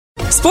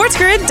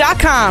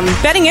SportsGrid.com.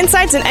 Betting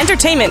insights and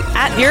entertainment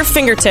at your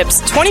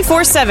fingertips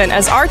 24/7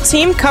 as our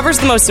team covers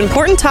the most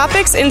important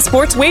topics in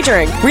sports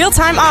wagering.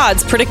 Real-time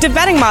odds, predictive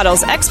betting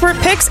models, expert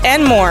picks,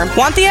 and more.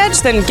 Want the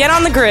edge? Then get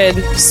on the grid.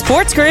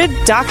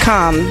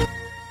 SportsGrid.com.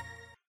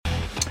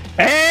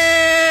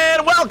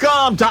 And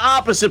welcome to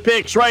Opposite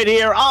Picks right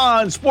here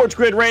on Sports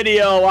Grid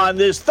Radio on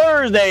this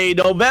Thursday,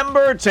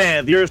 November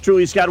 10th. Yours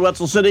truly, Scott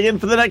Wetzel, sitting in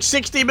for the next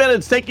 60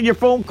 minutes, taking your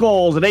phone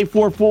calls at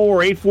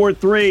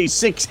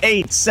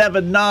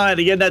 844-843-6879.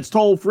 Again, that's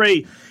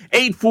toll-free,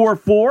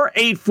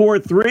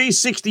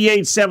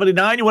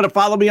 844-843-6879. You want to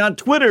follow me on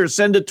Twitter,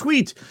 send a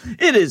tweet.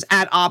 It is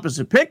at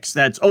Opposite Picks.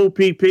 That's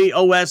OPPOSITE,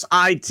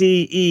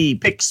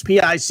 Picks,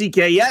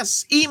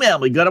 P-I-C-K-S. Email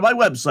me. Go to my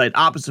website,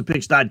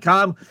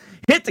 oppositepicks.com.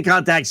 Hit the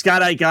contact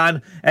Scott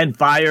icon and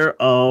fire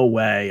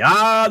away.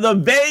 The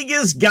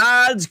Vegas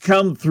gods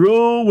come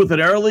through with an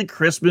early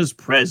Christmas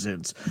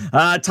present.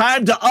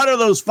 Time to utter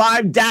those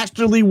 5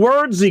 dastardly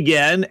words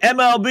again.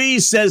 MLB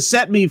says,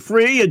 set me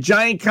free. A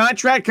giant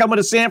contract coming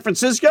to San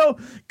Francisco.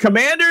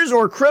 Commanders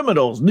or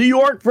criminals? New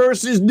York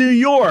versus New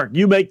York.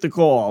 You make the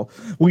call.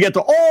 We'll get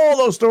to all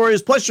those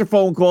stories, plus your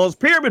phone calls,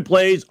 pyramid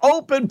plays,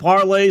 open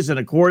parlays, and,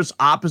 of course,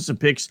 Opposite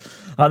Picks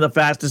on the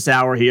fastest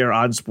hour here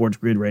on Sports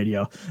Grid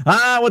Radio.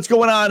 What's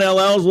going on,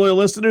 LL's loyal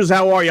listeners?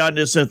 How are you on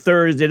this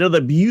Thursday?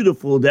 Another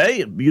beautiful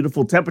day,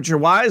 beautiful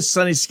temperature-wise,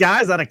 sunny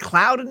skies, not a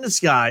cloud in the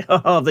sky.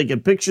 If they can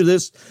picture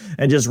this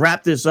and just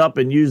wrap this up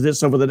and use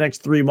this over the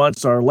next 3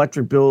 months, our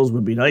electric bills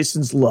would be nice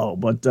and slow,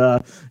 but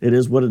it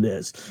is what it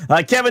is.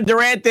 Kevin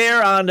Durant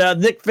there on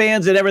Knicks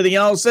fans and everything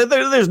else.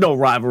 There's no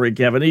rivalry,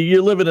 Kevin.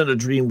 You're living in a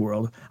dream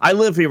world. I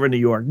live here in New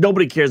York.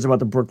 Nobody cares about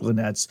the Brooklyn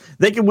Nets.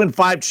 They can win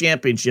 5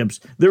 championships.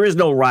 There is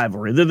no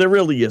rivalry. There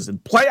really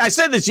isn't. I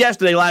said this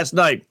last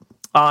night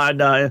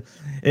on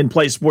in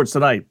Play Sports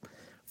Tonight.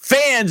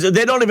 Fans,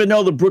 they don't even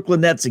know the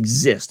Brooklyn Nets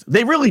exist.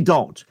 They really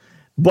don't.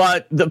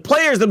 But the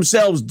players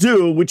themselves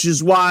do, which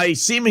is why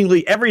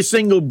seemingly every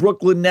single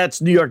Brooklyn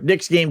Nets New York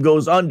Knicks game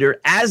goes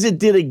under, as it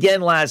did again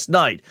last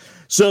night.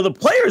 So the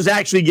players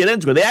actually get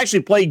into it. They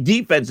actually play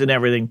defense and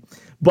everything.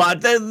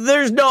 But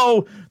there's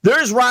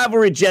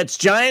rivalry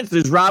Jets-Giants,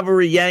 there's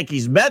rivalry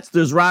Yankees-Mets,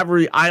 there's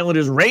rivalry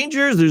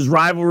Islanders-Rangers, there's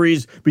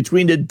rivalries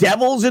between the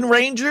Devils and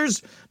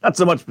Rangers, not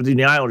so much between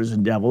the Islanders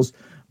and Devils,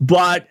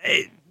 but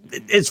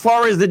as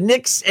far as the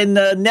Knicks and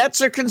the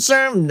Nets are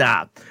concerned,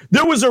 nah.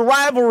 There was a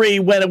rivalry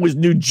when it was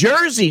New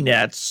Jersey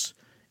Nets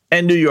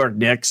and New York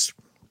Knicks,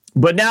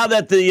 but now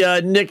that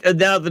the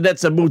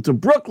Nets have moved to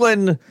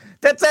Brooklyn,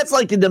 that's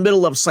like in the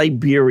middle of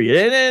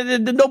Siberia,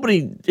 and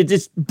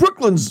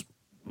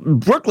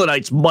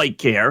Brooklynites might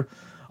care,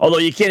 although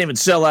you can't even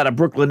sell out a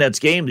Brooklyn Nets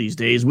game these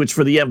days, which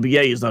for the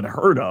NBA is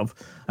unheard of.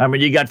 I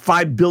mean, you got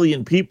 5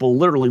 billion people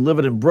literally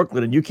living in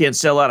Brooklyn, and you can't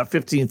sell out a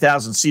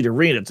 15,000-seat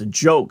arena. It's a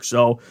joke.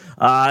 So,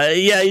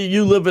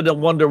 you live in a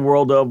wonder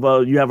world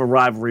of you have a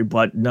rivalry,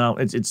 but no,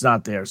 it's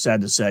not there, sad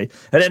to say.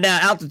 And then now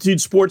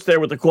Altitude Sports there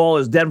with the call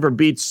as Denver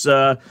beats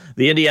the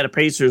Indiana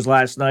Pacers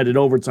last night in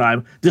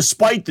overtime,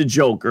 despite the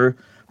Joker.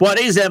 But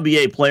these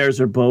NBA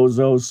players are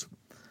bozos.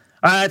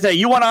 I tell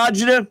you want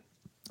agita?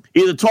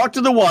 Either talk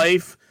to the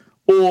wife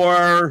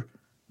or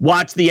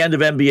watch the end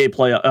of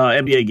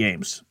NBA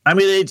games. I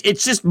mean,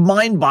 it's just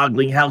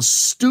mind-boggling how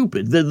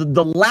stupid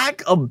the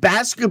lack of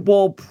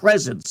basketball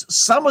presence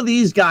some of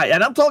these guys,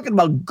 and I'm talking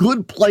about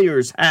good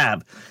players,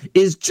 have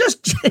is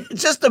just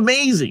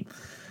amazing.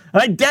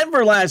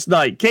 Denver last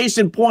night, case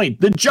in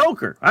point, the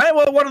Joker.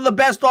 One of the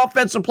best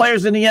offensive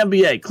players in the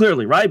NBA,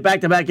 clearly, right?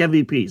 Back-to-back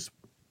MVPs.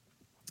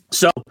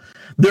 So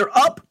they're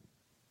up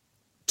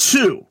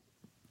 2.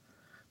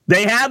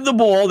 They have the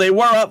ball. They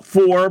were up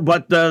 4,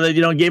 but they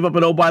gave up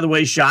an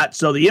oh-by-the-way shot.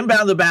 So they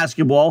inbound the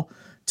basketball.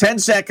 10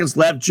 seconds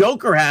left.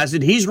 Joker has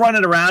it. He's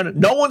running around.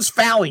 No one's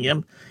fouling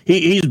him.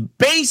 He's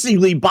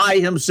basically by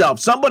himself.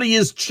 Somebody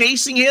is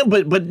chasing him,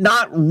 but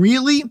not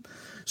really.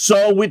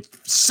 So with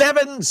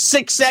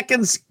 6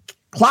 seconds,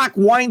 clock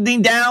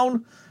winding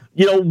down,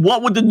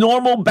 what would the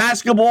normal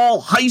basketball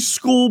high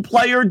school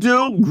player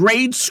do?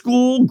 Grade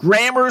school,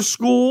 grammar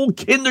school,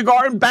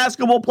 kindergarten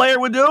basketball player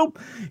would do?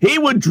 He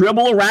would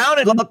dribble around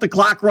and let the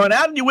clock run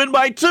out and you win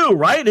by 2,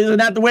 right? Isn't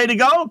that the way to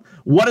go?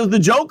 What does the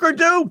Joker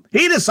do?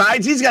 He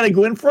decides he's got to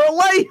go in for a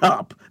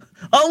layup.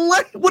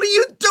 What are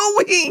you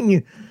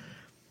doing?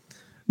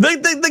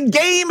 The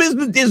game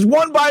is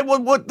won by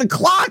what the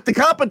clock. The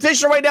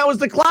competition right now is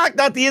the clock,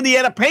 not the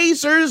Indiana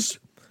Pacers.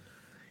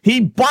 He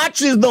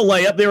botches the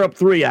layup. They're up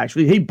 3,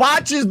 actually. He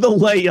botches the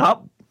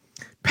layup.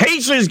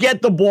 Pacers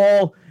get the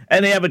ball,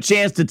 and they have a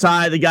chance to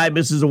tie. The guy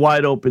misses a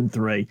wide-open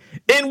 3,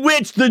 in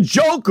which the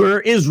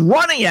Joker is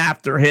running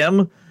after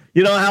him.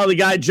 You know how the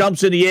guy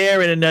jumps in the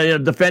air and a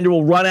defender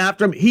will run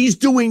after him? He's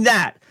doing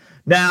that.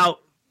 Now,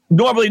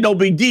 normally no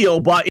big deal,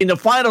 but in the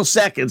final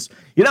seconds,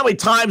 you know how many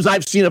times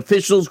I've seen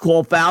officials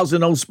call fouls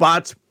in those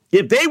spots?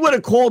 If they would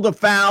have called a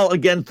foul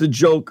against the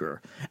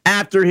Joker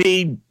after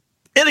he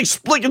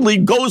inexplicably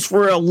goes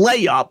for a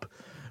layup,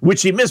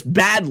 which he missed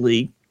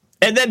badly,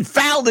 and then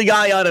fouled the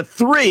guy on a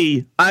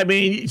 3, I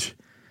mean,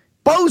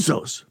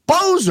 bozos.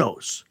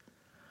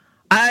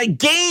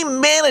 Game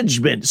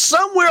management,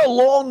 somewhere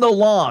along the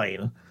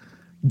line,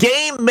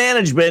 game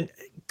management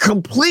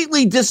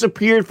completely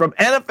disappeared from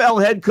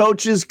NFL head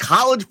coaches,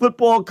 college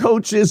football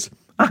coaches.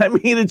 I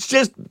mean, it's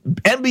just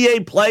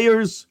NBA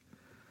players.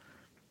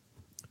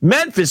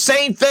 Memphis,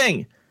 same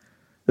thing.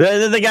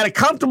 They got a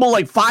comfortable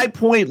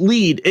 5-point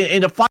lead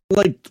in a fight,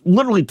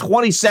 literally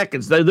 20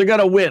 seconds. They're going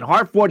to win.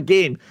 Hard-fought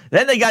game.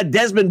 Then they got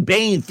Desmond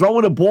Bane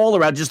throwing a ball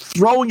around, just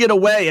throwing it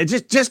away. It's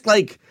just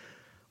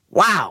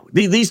wow.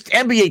 These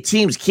NBA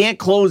teams can't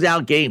close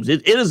out games.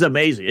 It is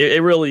amazing.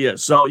 It really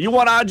is. So you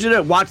want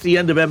to watch the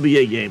end of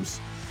NBA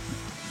games.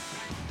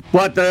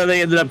 But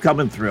they ended up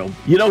coming through.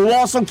 You know who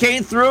also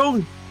came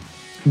through?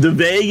 The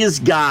Vegas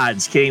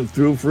Gods came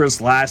through for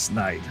us last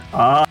night.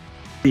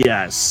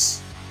 Yes.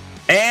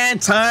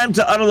 And time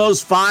to utter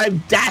those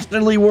 5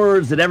 dastardly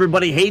words that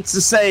everybody hates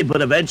to say,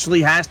 but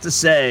eventually has to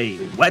say.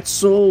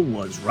 Wetzel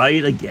was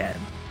right again.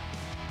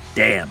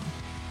 Damn.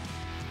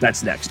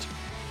 That's next.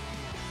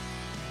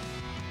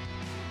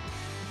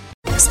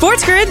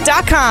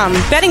 SportsGrid.com.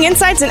 Betting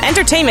insights and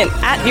entertainment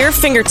at your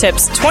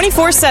fingertips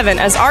 24/7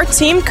 as our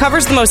team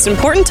covers the most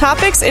important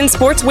topics in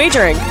sports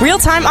wagering.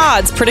 Real-time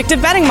odds, predictive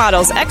betting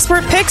models,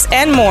 expert picks,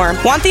 and more.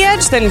 Want the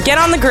edge? Then get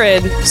on the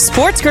grid.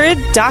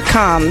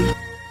 SportsGrid.com.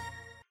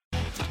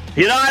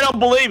 You know, I don't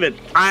believe it.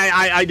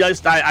 I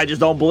just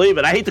don't believe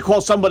it. I hate to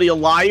call somebody a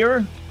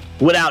liar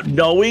without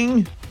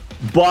knowing,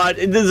 but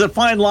there's a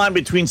fine line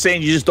between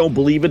saying you just don't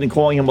believe it and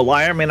calling him a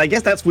liar. I mean, I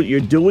guess that's what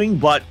you're doing,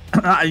 but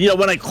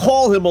when I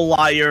call him a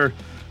liar,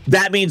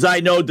 that means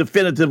I know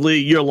definitively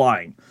you're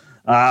lying.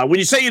 When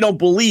you say you don't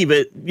believe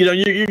it, you're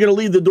going to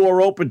leave the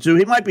door open to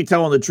he might be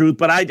telling the truth,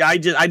 but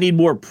I need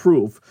more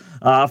proof.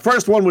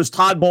 First one was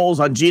Todd Bowles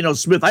on Geno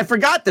Smith. I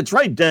forgot, that's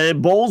right.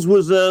 Bowles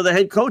was the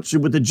head coach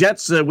with the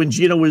Jets when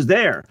Geno was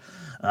there,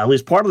 at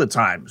least part of the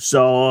time.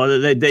 So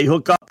they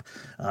hook up.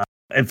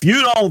 If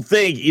you don't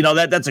think,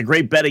 that's a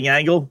great betting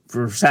angle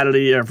for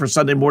Saturday or for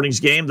Sunday morning's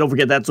game, don't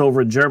forget that's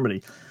over in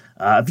Germany.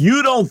 If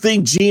you don't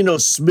think Geno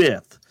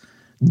Smith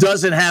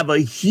doesn't have a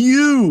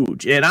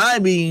huge, and I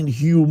mean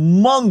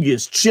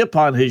humongous, chip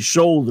on his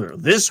shoulder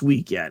this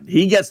weekend,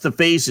 he gets to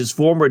face his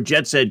former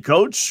Jets head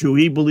coach, who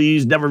he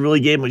believes never really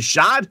gave him a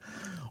shot.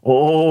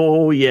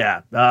 Oh,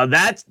 yeah.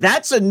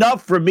 That's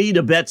enough for me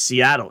to bet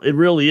Seattle. It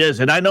really is.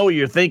 And I know what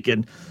you're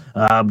thinking.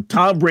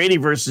 Tom Brady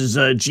versus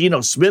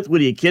Geno Smith. What,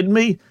 are you kidding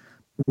me?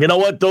 You know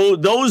what?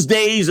 Those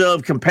days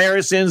of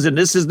comparisons and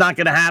this is not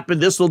going to happen,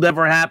 this will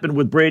never happen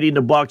with Brady and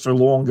the Bucs are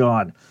long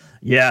gone.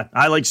 Yeah,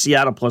 I like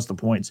Seattle plus the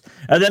points.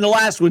 And then the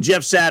last one,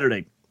 Jeff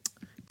Saturday,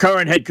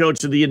 current head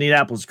coach of the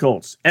Indianapolis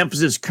Colts.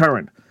 Emphasis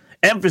current.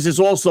 Emphasis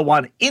also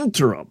on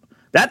interim.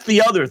 That's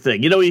the other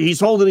thing. He's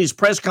holding these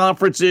press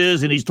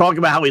conferences and he's talking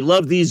about how he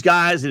loved these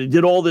guys and he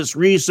did all this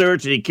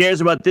research and he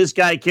cares about this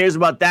guy, cares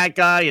about that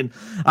guy, and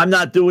I'm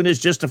not doing this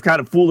just to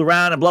kind of fool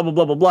around and blah, blah,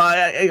 blah, blah,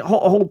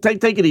 blah.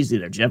 Take it easy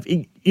there, Jeff.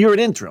 You're an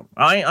interim,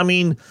 all right? I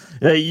mean,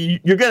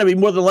 you're going to be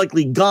more than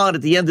likely gone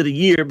at the end of the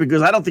year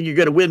because I don't think you're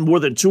going to win more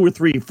than 2 or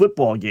 3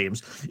 football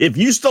games. If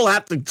you still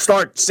have to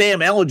start Sam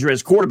Ehlinger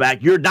as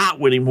quarterback, you're not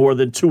winning more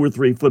than 2 or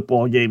 3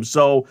 football games.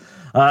 So,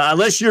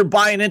 unless you're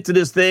buying into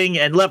this thing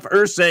and Lev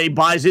Ursay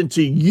buys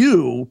into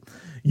you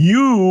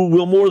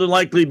will more than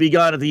likely be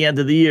gone at the end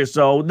of the year.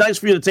 So nice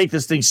for you to take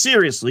this thing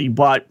seriously.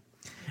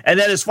 And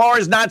then as far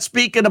as not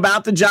speaking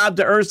about the job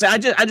to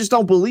Ursay, I just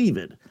don't believe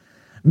it.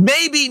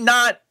 Maybe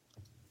not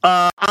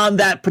on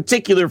that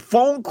particular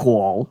phone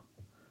call,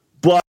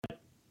 but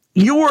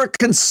you were a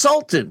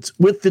consultant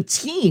with the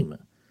team.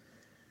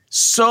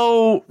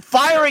 So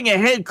firing a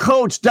head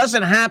coach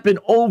doesn't happen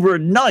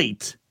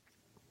overnight.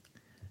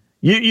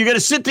 You're going to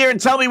sit there and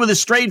tell me with a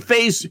straight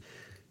face,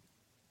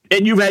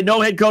 and you've had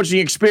no head coaching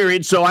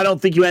experience, so I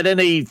don't think you had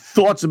any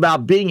thoughts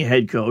about being a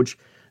head coach,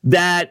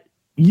 that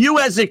you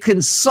as a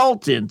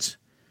consultant,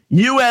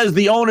 you as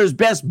the owner's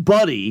best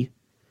buddy,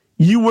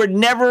 you were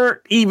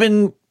never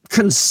even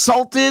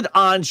consulted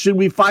on should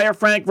we fire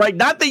Frank Reich?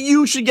 Not that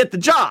you should get the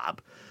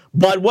job,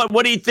 but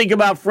what do you think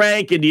about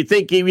Frank? And do you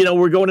think,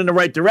 we're going in the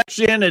right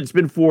direction? And it's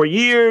been 4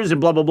 years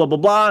and blah, blah, blah,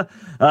 blah,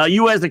 blah.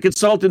 You as the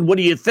consultant, what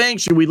do you think?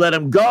 Should we let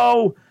him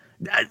go?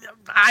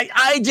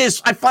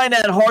 I find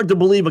that hard to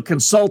believe a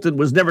consultant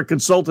was never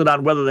consulted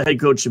on whether the head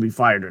coach should be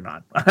fired or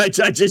not.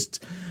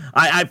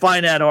 I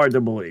find that hard to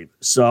believe.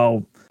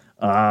 So,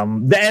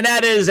 and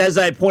that is, as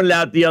I pointed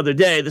out the other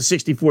day, the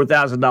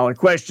 $64,000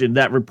 question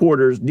that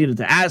reporters needed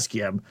to ask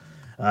him.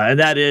 And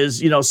that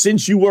is,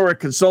 since you were a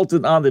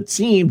consultant on the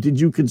team,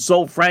 did you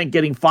consult Frank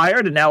getting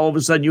fired? And now all of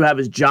a sudden you have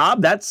his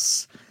job?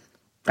 That's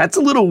a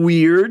little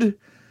weird,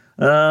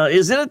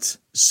 isn't it?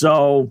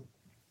 So,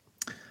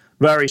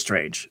 very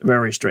strange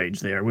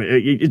there.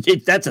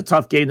 That's a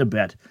tough game to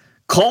bet.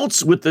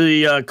 Colts with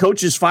the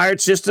coaches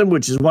fired system,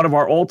 which is one of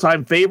our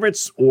all-time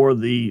favorites, or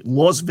the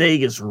Las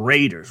Vegas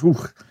Raiders. Ooh,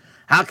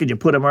 how could you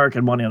put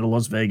American money on the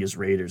Las Vegas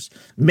Raiders?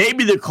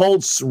 Maybe the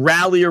Colts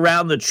rally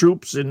around the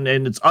troops and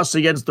it's us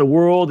against the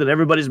world and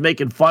everybody's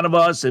making fun of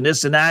us and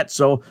this and that.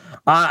 So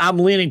I'm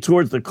leaning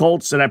towards the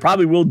Colts, and I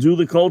probably will do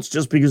the Colts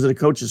just because of the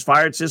coaches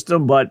fired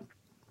system, but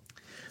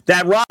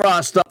that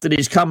rah-rah stuff that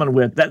he's coming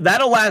with,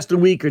 that'll last a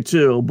week or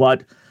two,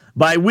 but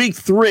by week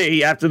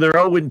 3, after they're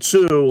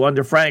 0-2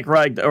 under Frank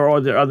Reich or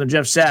under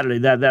Jeff Saturday,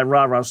 that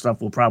rah-rah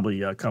stuff will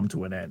probably come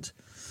to an end.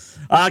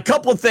 A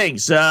couple of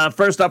things.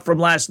 First up from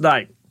last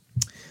night.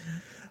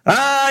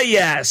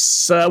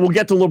 Yes, we'll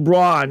get to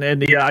LeBron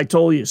and the I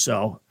told you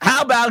so.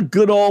 How about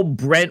good old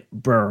Brent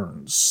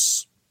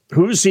Burns?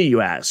 Who's he,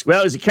 you ask?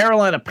 Well, he's a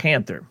Carolina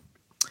Panther.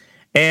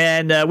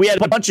 And we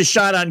had a bunch of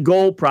shot on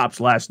goal props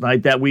last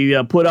night that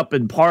we put up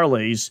in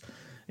parlays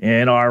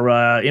in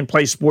our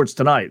in-play sports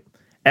tonight.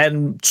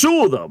 And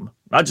 2 of them,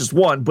 not just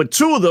one, but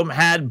 2 of them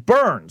had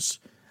Burns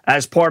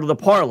as part of the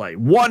parlay.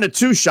 One, a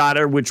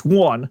 2-shotter, which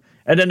won.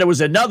 And then there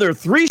was another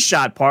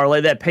 3-shot parlay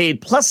that paid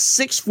plus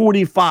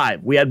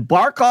 645. We had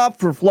Barkov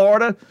for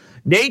Florida,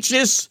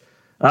 Natchez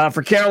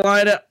for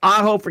Carolina,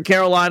 Aho for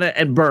Carolina,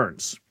 and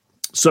Burns.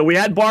 So we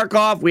had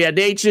Barkov, we had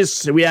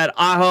Natchez, we had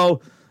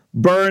Aho,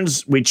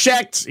 Burns. We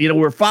checked.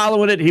 We're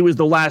following it. He was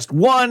the last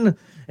one.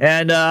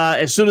 And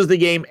as soon as the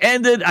game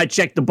ended, I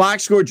checked the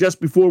box score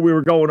just before we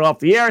were going off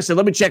the air. I said,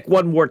 let me check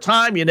one more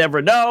time. You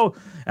never know.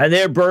 And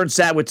there Burns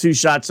sat with 2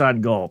 shots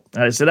on goal.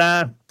 And I said,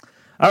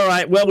 all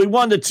right, well, we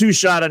won the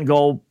 2-shot on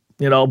goal,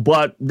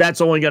 but that's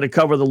only going to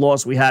cover the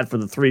loss we had for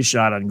the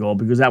 3-shot on goal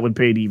because that would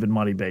pay even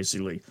money,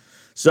 basically.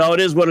 So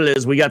it is what it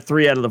is. We got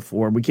 3 out of the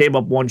 4. We came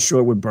up 1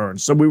 short with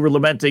Burns. So we were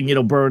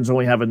lamenting, Burns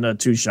only having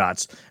 2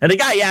 shots. And the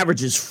guy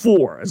averages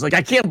 4. It's like,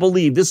 I can't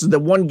believe this is the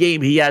one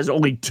game he has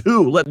only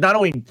 2. Not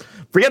only,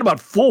 forget about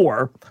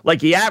 4, like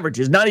he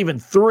averages, not even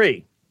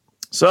 3.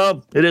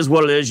 So it is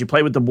what it is. You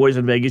play with the boys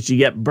in Vegas, you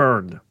get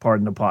burned,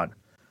 pardon the pun.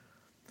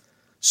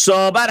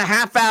 So about a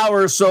half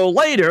hour or so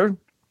later,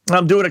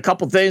 I'm doing a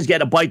couple things,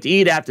 getting a bite to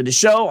eat after the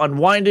show,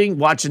 unwinding,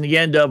 watching the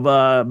end of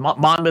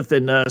Monmouth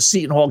and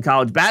Seton Hall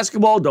College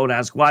basketball. Don't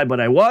ask why, but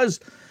I was.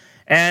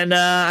 And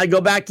I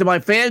go back to my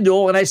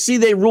FanDuel, and I see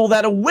they ruled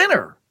out a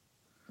winner.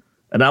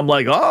 And I'm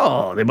like,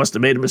 oh, they must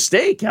have made a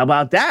mistake. How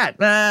about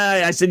that?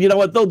 I said, you know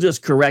what? They'll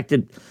just correct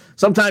it.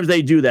 Sometimes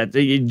they do that.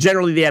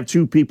 Generally, they have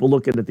 2 people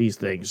looking at these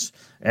things.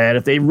 And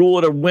if they rule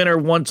it a winner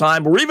one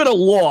time, or even a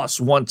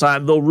loss one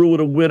time, they'll rule it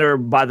a winner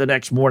by the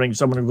next morning.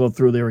 Someone will go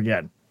through there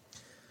again.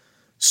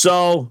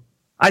 So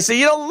I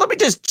say, let me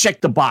just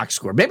check the box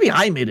score. Maybe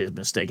I made a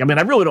mistake. I mean,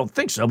 I really don't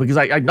think so because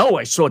I know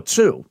I saw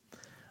 2.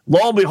 Lo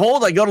and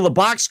behold, I go to the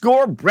box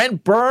score.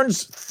 Brent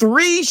Burns,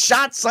 3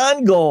 shots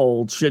on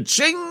goal.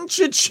 Cha-ching,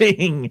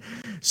 cha-ching.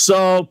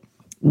 So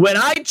when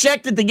I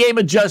checked that the game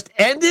had just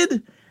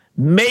ended,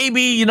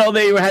 maybe,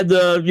 they had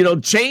to,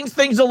 change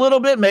things a little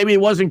bit. Maybe it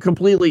wasn't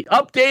completely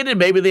updated.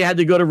 Maybe they had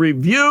to go to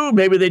review.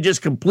 Maybe they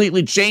just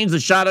completely changed the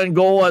shot on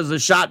goal as the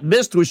shot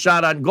missed to a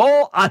shot on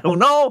goal. I don't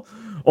know.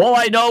 All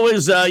I know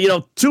is,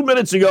 2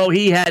 minutes ago,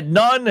 he had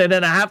none, and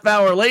then a half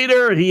hour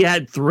later, he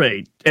had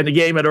 3, and the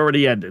game had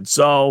already ended.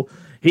 So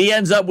he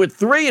ends up with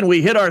 3, and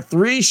we hit our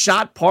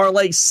 3-shot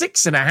parlay,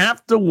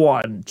 6.5 to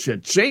 1.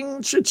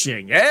 Cha-ching,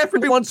 cha-ching.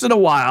 Every once in a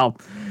while,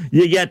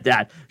 you get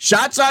that.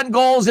 Shots on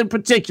goals in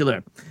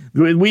particular.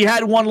 We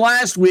had one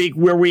last week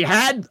where we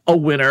had a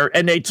winner,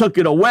 and they took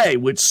it away,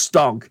 which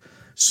stunk.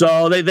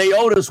 So they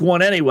owed us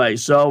one anyway.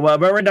 So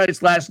very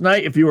nice last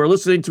night. If you were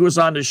listening to us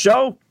on the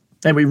show,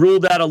 and we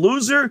ruled out a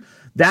loser,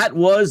 that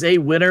was a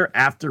winner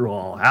after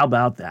all. How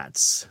about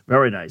that?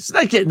 Very nice.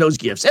 Nice getting those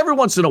gifts every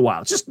once in a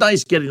while. It's just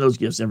nice getting those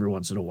gifts every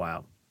once in a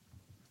while.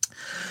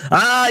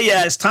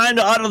 It's time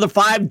to utter the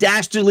 5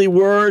 dastardly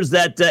words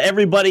that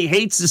everybody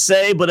hates to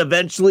say, but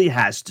eventually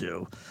has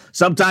to.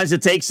 Sometimes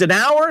it takes an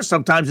hour.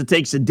 Sometimes it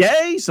takes a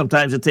day.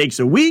 Sometimes it takes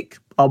a week,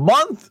 a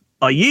month,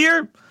 a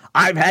year.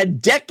 I've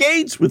had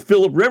decades with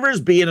Phillip Rivers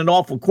being an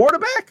awful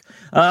quarterback.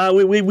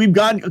 We've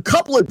gone a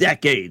couple of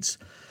decades.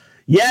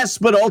 Yes,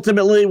 but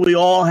ultimately, we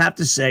all have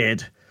to say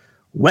it.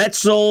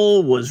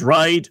 Wetzel was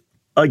right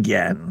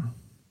again.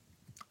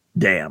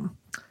 Damn.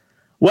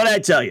 What did I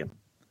tell you?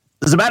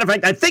 As a matter of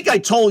fact, I think I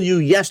told you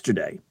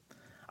yesterday.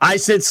 I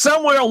said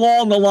somewhere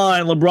along the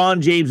line, LeBron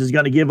James is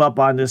going to give up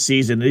on this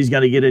season and he's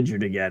going to get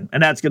injured again.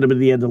 And that's going to be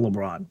the end of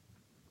LeBron.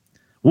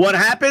 What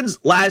happens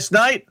last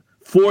night?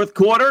 4th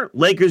quarter,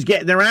 Lakers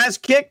getting their ass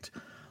kicked.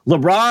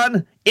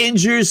 LeBron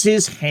injures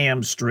his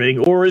hamstring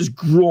or his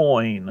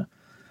groin.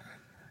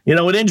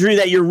 An injury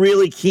that you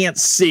really can't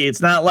see.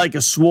 It's not like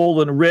a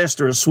swollen wrist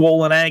or a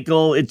swollen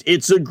ankle.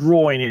 It's a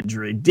groin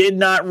injury. Did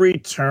not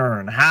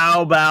return.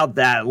 How about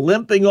that?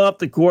 Limping off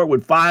the court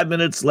with 5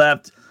 minutes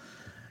left,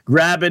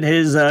 grabbing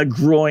his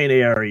groin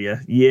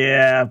area.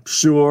 Yeah,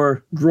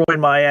 sure. Groin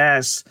my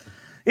ass.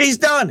 He's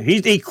done.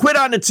 He quit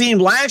on the team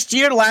last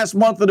year, the last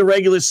month of the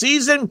regular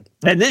season.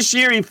 And this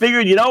year he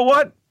figured, you know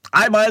what?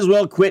 I might as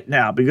well quit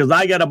now because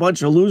I got a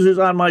bunch of losers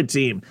on my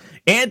team.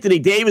 Anthony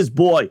Davis,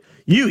 boy,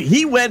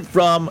 he went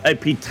from a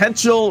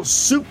potential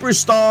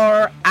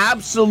superstar,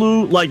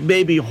 absolute, like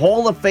maybe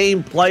Hall of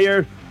Fame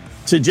player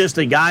to just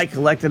a guy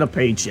collecting a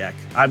paycheck.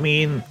 I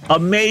mean,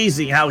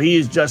 amazing how he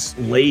is just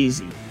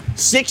lazy.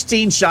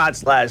 16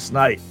 shots last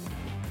night.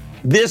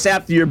 This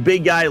after your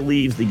big guy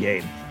leaves the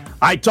game.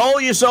 I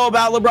told you so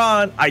about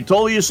LeBron. I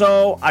told you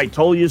so. I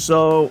told you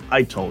so.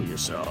 I told you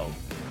so.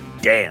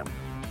 Damn.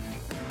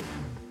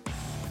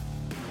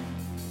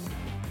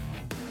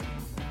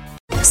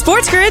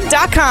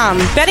 SportsGrid.com.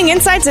 Betting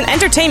insights and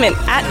entertainment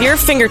at your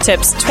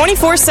fingertips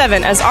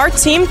 24/7 as our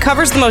team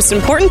covers the most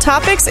important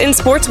topics in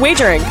sports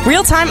wagering.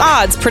 Real-time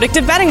odds,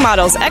 predictive betting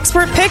models,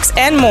 expert picks,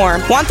 and more.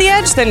 Want the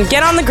edge? Then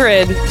get on the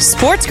grid.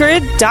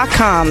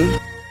 SportsGrid.com.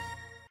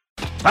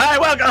 All right,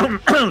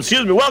 welcome.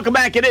 Excuse me. Welcome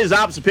back. It is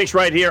Opposite Picks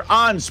right here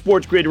on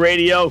Sports Grid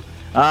Radio.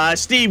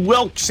 Steve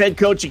Wilks, head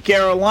coach of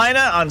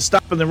Carolina, on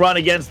stopping the run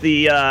against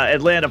the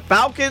Atlanta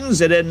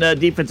Falcons, and then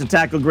defensive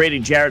tackle Grady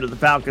Jarrett of the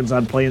Falcons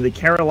on playing the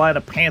Carolina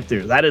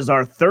Panthers. That is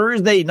our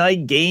Thursday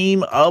night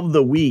game of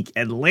the week.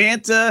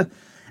 Atlanta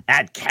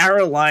at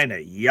Carolina.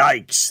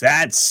 Yikes.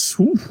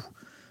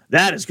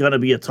 That is going to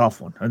be a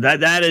tough one.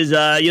 That is,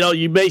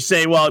 you may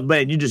say, well,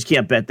 man, you just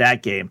can't bet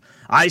that game.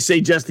 I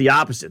say just the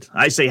opposite.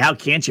 I say, how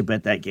can't you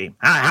bet that game?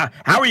 How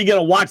are you going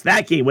to watch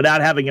that game without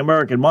having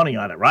American money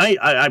on it, right?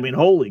 I mean,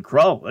 holy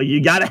crow.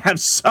 You got to have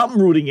some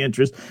rooting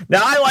interest.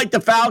 Now, I like the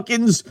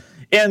Falcons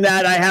in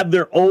that I have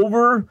their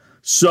over,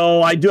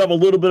 so I do have a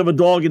little bit of a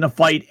dog in the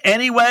fight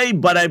anyway,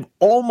 but I've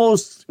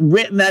almost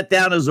written that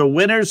down as a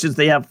winner since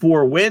they have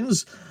 4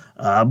 wins.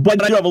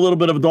 But I do have a little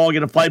bit of a dog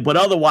in the fight, but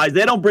otherwise,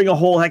 they don't bring a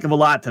whole heck of a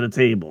lot to the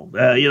table.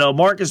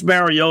 Marcus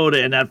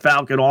Mariota and that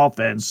Falcon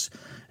offense,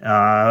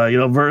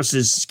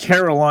 versus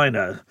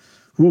Carolina,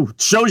 who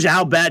shows you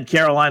how bad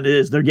Carolina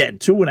is. They're getting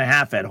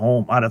 2.5 at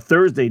home on a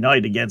Thursday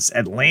night against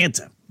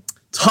Atlanta.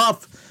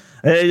 Tough.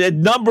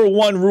 Number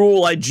one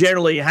rule I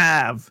generally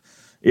have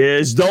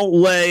is don't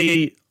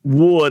lay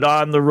wood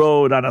on the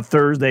road on a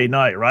Thursday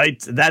night,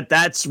 right?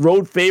 That's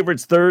road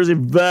favorites Thursday.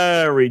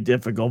 Very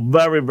difficult.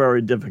 Very,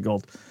 very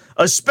difficult.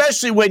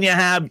 Especially when you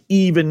have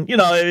even,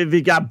 if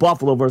you got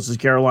Buffalo versus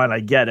Carolina, I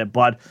get it.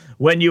 But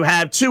when you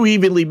have 2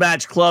 evenly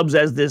matched clubs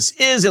as this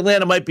is,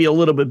 Atlanta might be a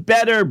little bit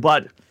better,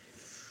 but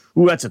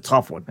that's a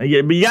tough one.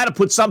 You got to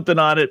put something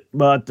on it,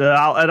 but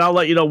I'll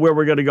let you know where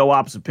we're going to go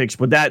opposite picks.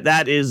 But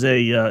that is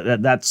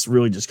that's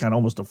really just kind of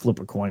almost a flip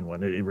a coin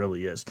one. It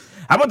really is.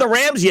 How about the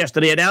Rams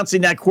yesterday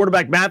announcing that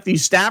quarterback Matthew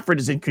Stafford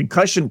is in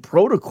concussion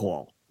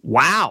protocol?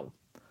 Wow.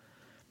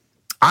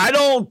 I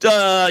don't,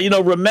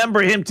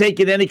 remember him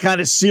taking any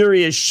kind of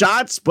serious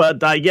shots,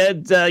 but I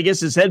guess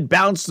his head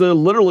bounced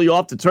literally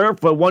off the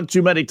turf one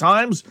too many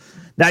times.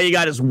 Now you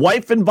got his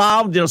wife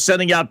involved,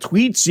 sending out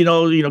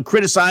tweets,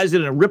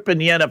 criticizing and ripping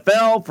the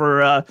NFL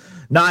for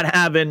not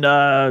having,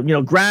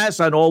 grass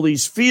on all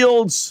these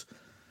fields.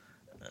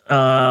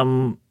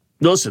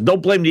 Listen,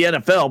 don't blame the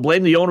NFL.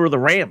 Blame the owner of the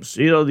Rams.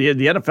 The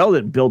NFL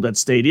didn't build that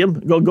stadium.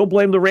 Go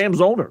blame the Rams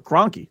owner,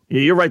 Kroenke.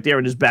 You're right there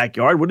in his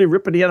backyard. What are you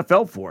ripping the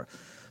NFL for?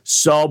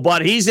 So,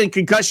 but he's in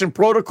concussion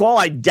protocol.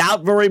 I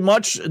doubt very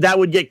much that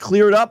would get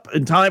cleared up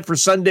in time for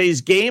Sunday's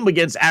game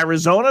against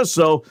Arizona.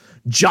 So,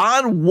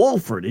 John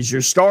Wolford is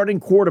your starting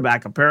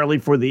quarterback, apparently,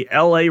 for the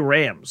LA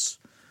Rams.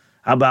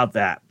 How about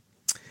that?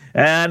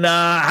 And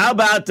how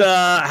about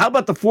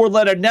the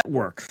 4-letter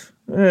network?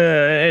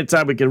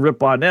 Anytime we can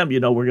rip on them, we're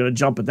going to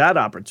jump at that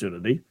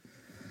opportunity.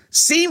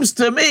 Seems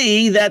to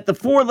me that the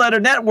 4-letter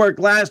network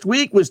last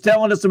week was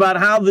telling us about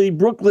how the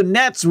Brooklyn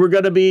Nets were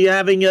going to be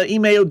having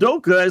Ime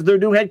Udoka as their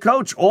new head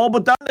coach. All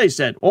but done, they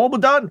said. All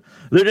but done.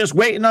 They're just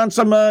waiting on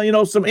some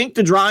ink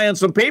to dry on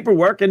some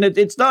paperwork, and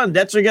it's done.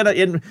 Nets are going to,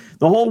 and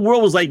the whole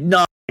world was like,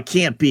 no,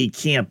 can't be.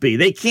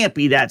 They can't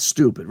be that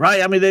stupid,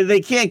 right? I mean,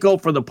 they can't go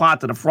from the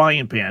pot to the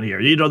frying pan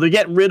here. They're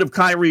getting rid of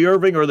Kyrie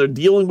Irving, or they're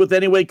dealing with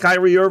anyway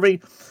Kyrie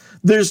Irving.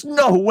 There's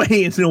no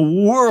way in the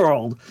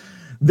world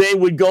they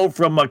would go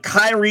from a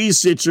Kyrie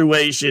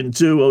situation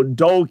to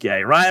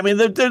Udoka, right? I mean,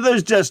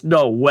 there's just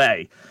no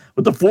way.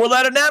 But the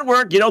 4-letter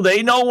network,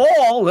 they know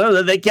all.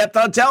 They kept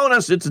on telling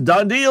us it's a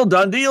done deal.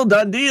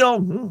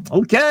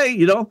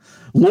 Okay,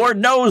 Lord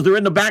knows they're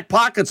in the back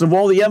pockets of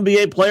all the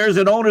NBA players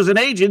and owners and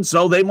agents,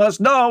 so they must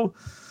know.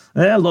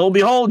 And lo and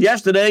behold,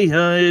 yesterday,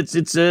 it's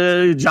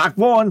Jacque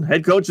Vaughn,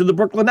 head coach of the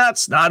Brooklyn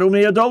Nets, not Ime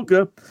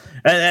Udoka.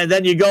 And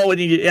then you go and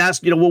you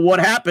ask, what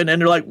happened?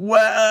 And they're like,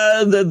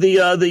 well,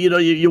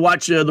 you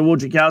watch the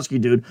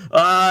Wojciechowski dude,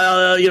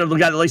 the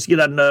guy that likes to get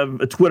on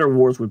Twitter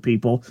wars with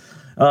people.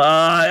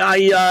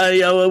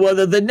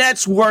 The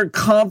Nets weren't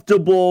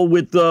comfortable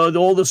with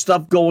all the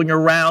stuff going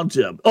around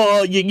him.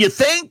 You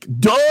think?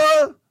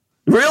 Duh.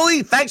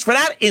 Really? Thanks for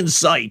that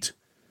insight.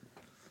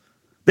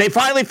 They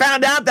finally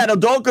found out that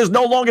Udoka is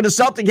no longer the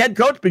Celtic head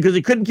coach because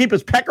he couldn't keep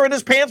his pecker in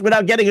his pants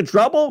without getting in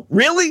trouble?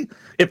 Really?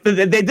 If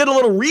they did a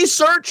little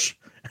research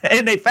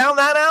and they found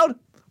that out?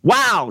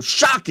 Wow,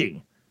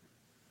 shocking.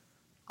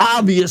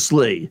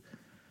 Obviously,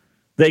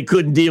 they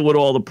couldn't deal with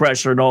all the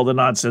pressure and all the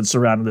nonsense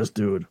surrounding this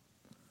dude.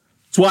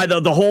 That's why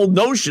the whole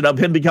notion of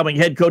him becoming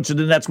head coach of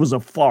the Nets was a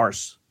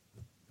farce.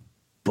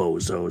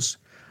 Bozos.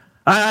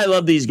 I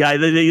love these guys.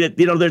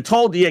 They're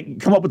told you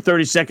come up with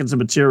 30 seconds of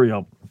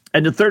material.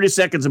 And the 30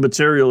 seconds of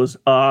material is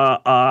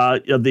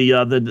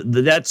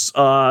the Nets.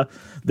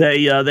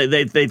 They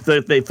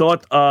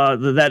thought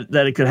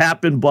that it could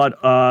happen, but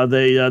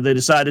they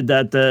decided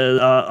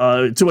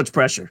that too much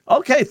pressure.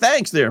 Okay,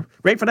 thanks there.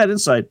 Great for that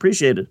insight.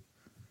 Appreciate it.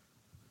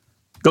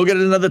 Go get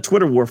another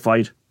Twitter war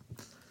fight,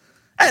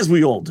 as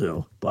we all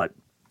do. But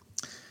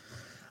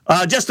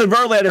Justin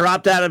Verlander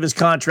opted out of his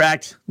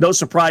contract. No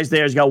surprise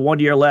there. He's got 1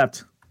 year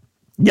left.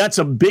 Got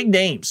some big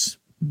names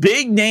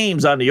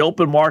on the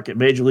open market,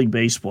 Major League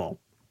Baseball.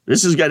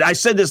 This is good. I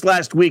said this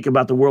last week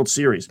about the World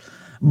Series.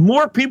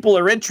 More people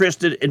are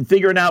interested in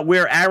figuring out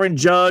where Aaron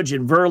Judge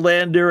and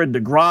Verlander and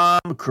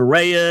DeGrom,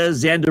 Correa,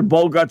 Xander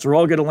Bogaerts are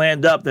all going to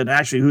land up than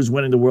actually who's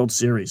winning the World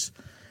Series.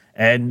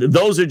 And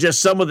those are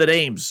just some of the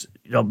names.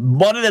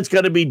 Money that's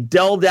going to be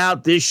dealt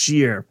out this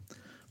year.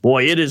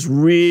 Boy, it is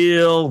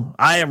real.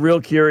 I am real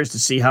curious to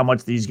see how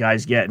much these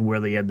guys get and where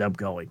they end up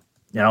going.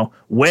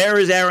 Where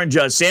is Aaron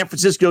Judge? San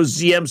Francisco's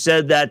GM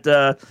said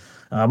that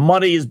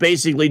money is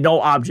basically no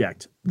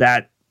object,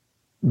 that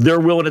they're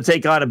willing to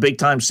take on a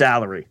big-time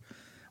salary.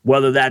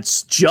 Whether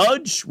that's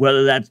Judge,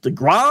 whether that's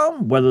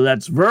DeGrom, whether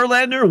that's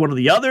Verlander, one of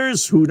the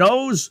others, who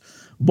knows?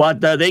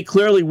 But they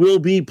clearly will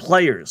be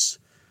players.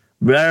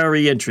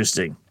 Very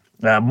interesting.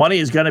 Money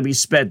is going to be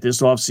spent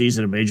this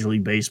offseason in Major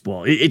League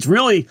Baseball. It's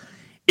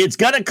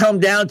going to come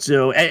down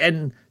to,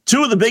 and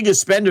two of the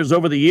biggest spenders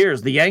over the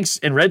years, the Yanks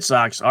and Red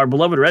Sox, our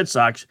beloved Red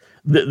Sox,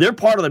 they're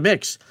part of the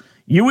mix.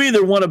 You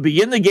either want to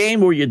be in the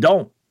game or you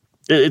don't.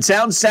 It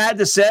sounds sad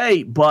to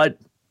say, but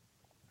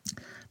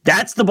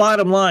that's the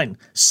bottom line.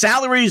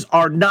 Salaries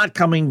are not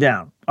coming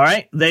down, all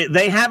right?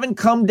 They haven't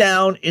come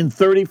down in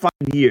 35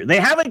 years. They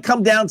haven't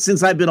come down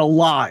since I've been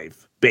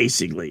alive,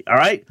 basically, all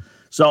right?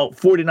 So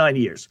 49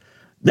 years.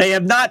 They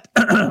have not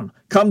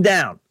come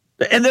down,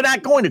 and they're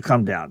not going to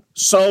come down.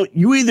 So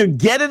you either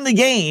get in the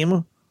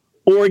game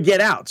or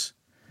get out,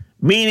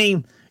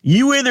 meaning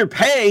you either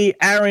pay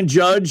Aaron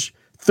Judge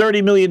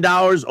 $30 million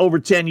over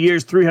 10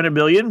 years, $300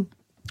 million,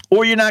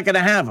 or you're not going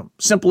to have him.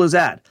 Simple as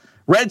that.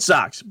 Red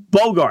Sox,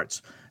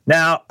 Bogaerts.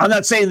 Now, I'm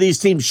not saying these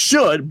teams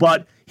should,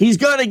 but he's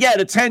going to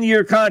get a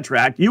 10-year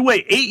contract. You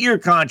wait, 8-year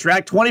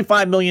contract,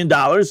 $25 million.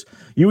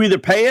 You either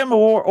pay him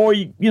or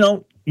you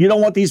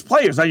don't want these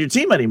players on your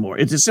team anymore.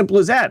 It's as simple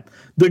as that.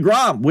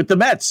 DeGrom with the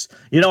Mets.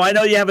 I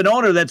know you have an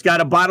owner that's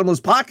got a bottomless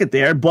pocket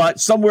there, but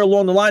somewhere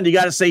along the line, you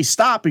got to say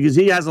stop because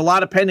he has a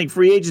lot of pending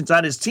free agents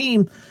on his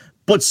team.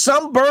 But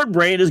some bird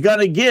brain is going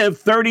to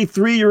give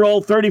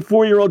 33-year-old,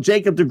 34-year-old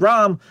Jacob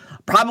DeGrom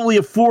probably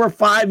a 4 or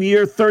 5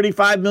 year,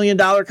 $35 million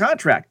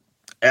contract.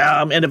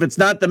 And if it's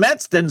not the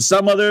Mets, then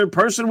some other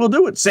person will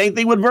do it. Same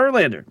thing with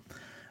Verlander.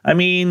 I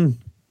mean,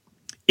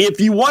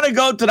 if you want to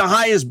go to the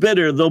highest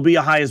bidder, there'll be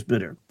a highest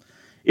bidder.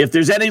 If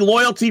there's any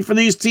loyalty for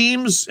these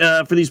teams,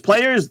 for these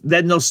players,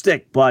 then they'll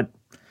stick. And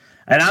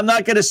I'm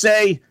not going to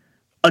say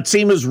a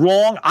team is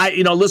wrong.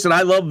 Listen,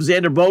 I love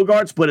Xander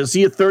Bogaerts, but is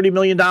he a $30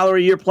 million a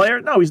year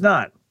player? No, he's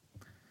not.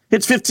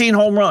 Hits 15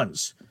 home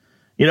runs.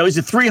 He's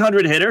a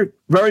 300 hitter,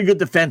 very good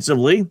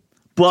defensively,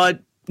 but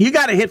you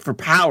got to hit for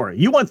power.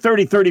 You want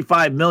 30,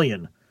 35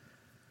 million.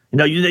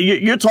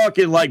 You're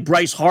talking like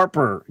Bryce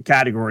Harper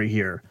category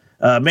here,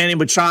 Manny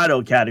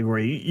Machado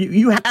category.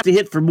 You have to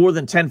hit for more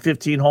than 10,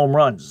 15 home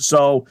runs.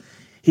 So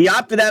he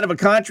opted out of a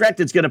contract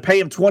that's going to pay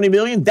him $20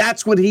 million.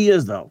 That's what he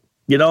is, though.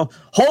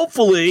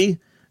 Hopefully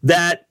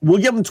that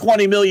we'll give him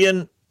 $20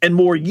 million and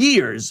more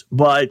years.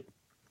 But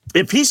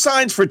if he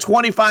signs for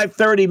 $25,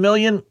 $30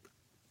 million,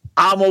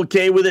 I'm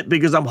okay with it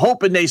because I'm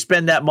hoping they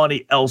spend that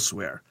money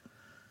elsewhere.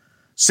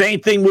 Same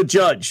thing with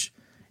Judge.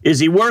 Is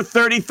he worth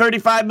 30,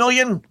 35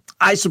 million?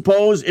 I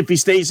suppose if he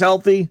stays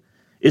healthy.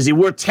 Is he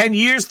worth 10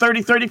 years,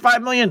 30,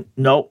 35 million?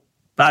 Nope,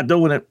 not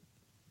doing it.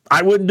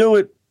 I wouldn't do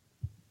it.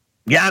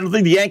 Yeah, I don't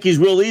think the Yankees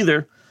will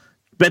either.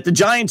 Bet the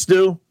Giants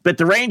do. Bet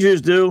the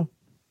Rangers do.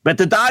 Bet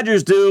the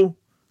Dodgers do.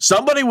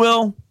 Somebody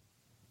will.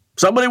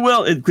 Somebody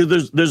will,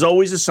 because there's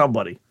always a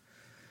somebody.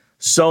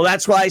 So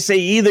that's why I say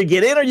you either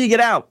get in or you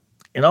get out.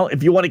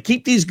 If you want to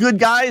keep these good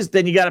guys,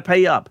 then you got to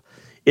pay up.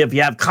 If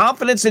you have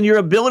confidence in your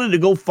ability to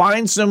go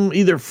find some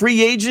either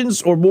free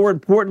agents or, more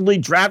importantly,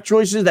 draft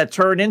choices that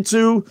turn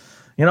into,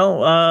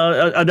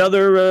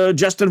 another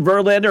Justin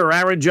Verlander or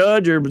Aaron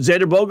Judge or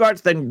Xander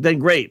Bogaerts, then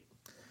great.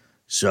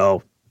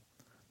 So,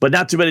 but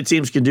not too many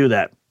teams can do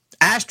that.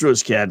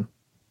 Astros can.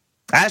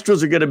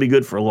 Astros are going to be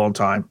good for a long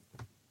time.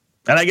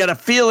 And I got a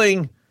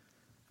feeling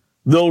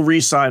they'll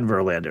re-sign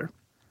Verlander.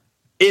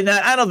 And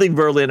I don't think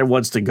Verlander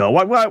wants to go.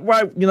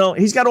 Why?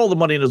 He's got all the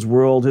money in his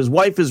world. His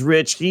wife is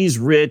rich. He's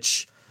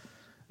rich.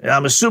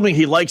 I'm assuming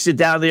he likes it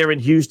down there in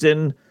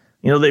Houston.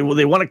 They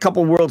won a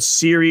couple World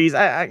Series.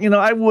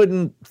 I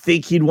wouldn't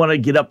think he'd want to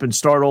get up and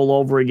start all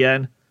over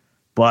again,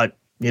 but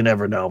you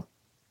never know.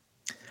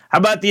 How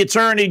about the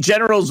Attorney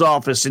General's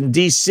office in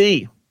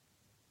D.C.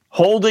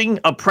 holding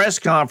a press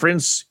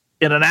conference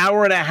in an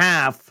hour and a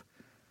half,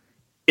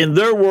 in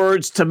their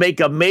words, to make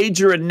a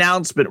major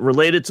announcement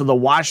related to the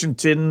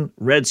Washington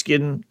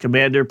Redskin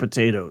Commander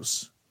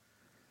Potatoes.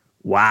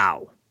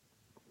 Wow.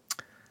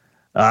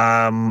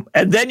 And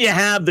then you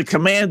have the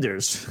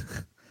Commanders.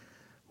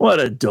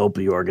 What a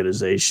dopey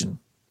organization.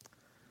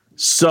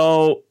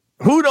 So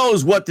who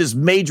knows what this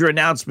major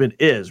announcement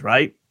is,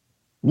 right?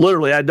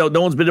 Literally, no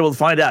one's been able to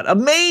find out.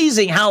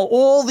 Amazing how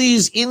all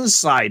these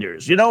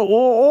insiders,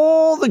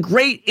 all the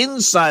great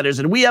insiders,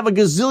 and we have a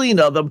gazillion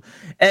of them,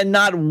 and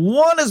not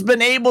one has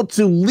been able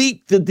to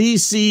leak the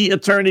D.C.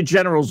 Attorney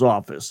General's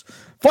office.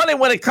 Funny,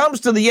 when it comes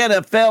to the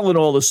NFL and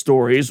all the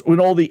stories, when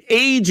all the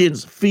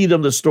agents feed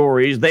them the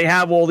stories, they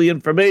have all the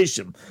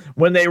information.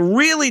 When they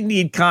really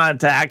need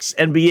contacts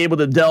and be able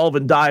to delve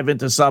and dive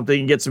into something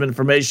and get some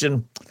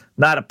information,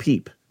 not a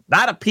peep.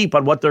 Not a peep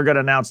on what they're going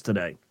to announce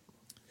today.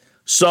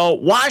 So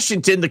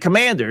Washington, the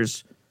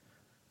Commanders,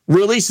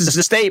 releases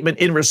a statement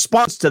in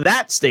response to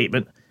that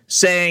statement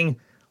saying,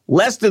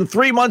 less than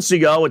 3 months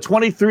ago, a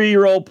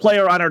 23-year-old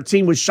player on our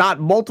team was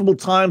shot multiple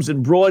times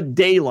in broad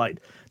daylight.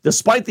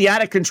 Despite the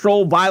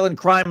out-of-control violent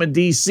crime in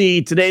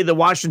D.C., today the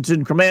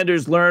Washington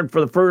Commanders learned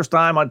for the first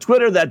time on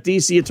Twitter that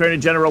D.C. Attorney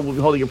General will be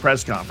holding a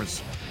press conference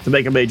to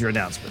make a major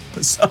announcement.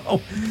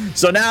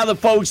 So now the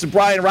folks at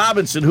Brian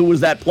Robinson, who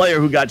was that player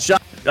who got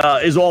shot,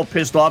 is all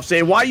pissed off,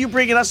 saying, why are you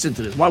bringing us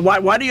into this?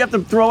 Why do you have to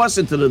throw us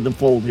into the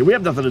fold here? We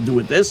have nothing to do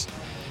with this.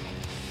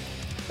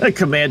 The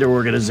Commander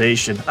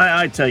organization,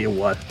 I tell you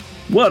what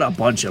a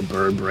bunch of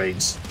bird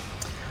brains.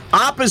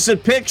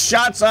 Opposite picks,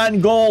 shots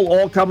on goal,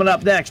 all coming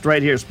up next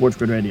right here, Sports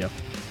Grid Radio.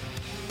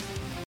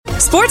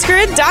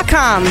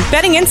 SportsGrid.com.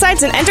 Betting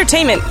insights and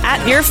entertainment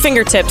at your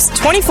fingertips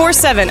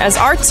 24/7 as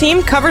our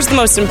team covers the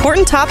most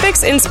important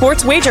topics in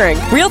sports wagering.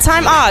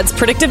 Real-time odds,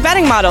 predictive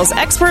betting models,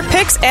 expert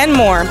picks, and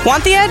more.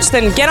 Want the edge?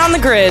 Then get on the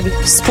grid.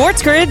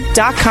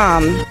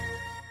 SportsGrid.com.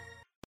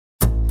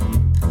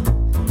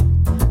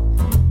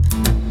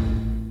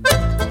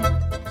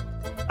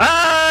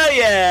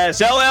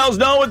 Yes, LLs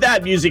know what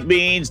that music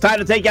means. Time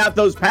to take out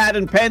those pad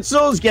and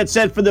pencils, get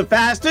set for the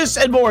fastest,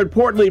 and more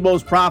importantly,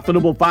 most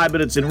profitable 5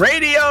 minutes in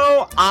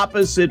radio,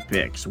 Opposite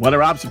Picks. What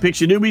are Opposite Picks,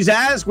 you newbies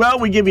ask? Well,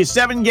 we give you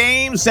 7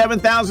 games,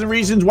 7,000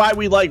 reasons why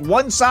we like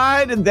one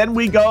side, and then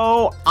we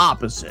go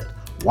opposite.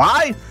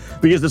 Why?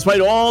 Because despite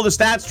all the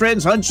stats,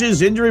 trends,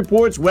 hunches, injury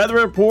reports, weather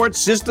reports,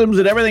 systems,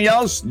 and everything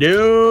else,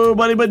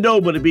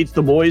 nobody beats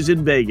the boys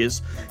in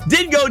Vegas.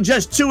 Did go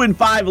just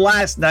 2-5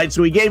 last night,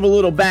 so we gave a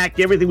little back.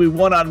 Everything we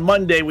won on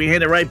Monday, we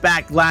handed right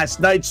back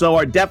last night, so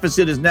our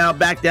deficit is now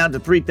back down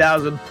to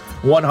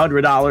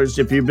 $3,100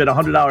 if you've been a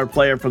 $100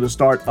 player for the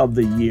start of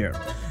the year.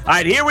 All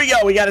right, here we go.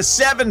 We got a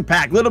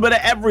 7-pack, a little bit of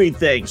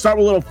everything. Start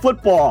with a little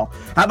football.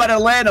 How about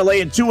Atlanta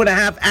laying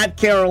 2.5 at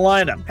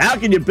Carolina? How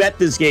can you bet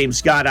this game,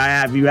 Scott, I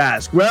have you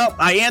ask? Well,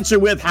 I answer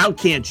with, how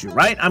can't you,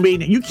 right? I mean,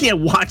 you can't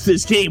watch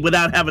this game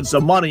without having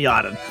some money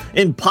on it.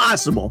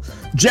 Impossible.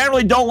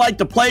 Generally don't like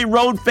to play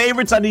road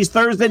favorites on these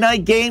Thursday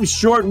night games,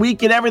 short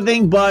week and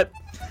everything, but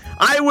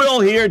I will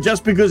here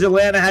just because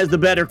Atlanta has the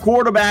better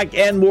quarterback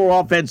and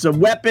more offensive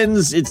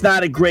weapons. It's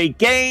not a great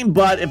game,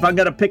 but if I'm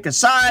going to pick a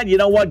side, you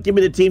know what? Give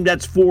me the team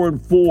that's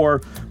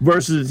 4-4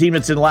 versus the team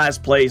that's in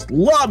last place.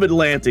 Love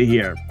Atlanta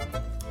here.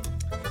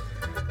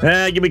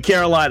 Give me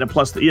Carolina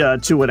plus the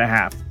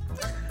 2.5.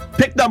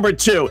 Pick number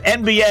 2,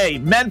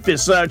 NBA,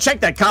 Memphis. Check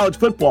that college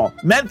football.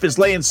 Memphis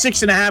laying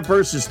 6.5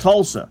 versus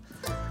Tulsa.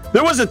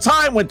 There was a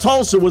time when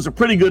Tulsa was a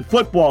pretty good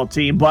football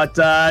team, but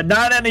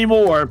not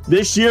anymore.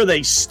 This year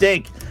they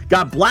stink.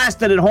 Got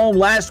blasted at home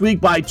last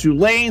week by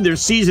Tulane. Their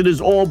season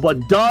is all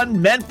but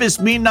done. Memphis,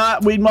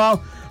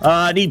 meanwhile,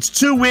 needs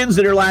 2 wins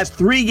in their last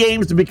 3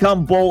 games to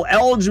become bowl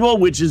eligible,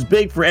 which is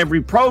big for every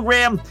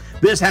program.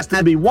 This has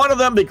to be one of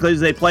them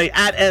because they play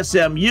at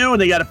SMU, and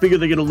they got to figure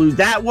they're going to lose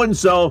that one.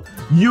 So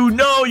you're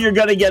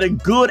going to get a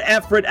good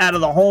effort out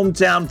of the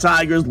hometown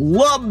Tigers.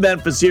 Love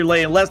Memphis here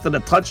laying less than a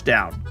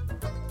touchdown.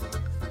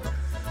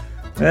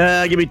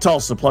 Give me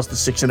Tulsa plus the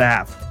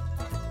 6.5.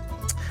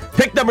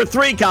 Pick number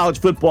 3, college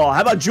football.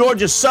 How about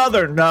Georgia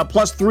Southern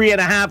plus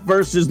 3.5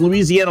 versus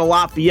Louisiana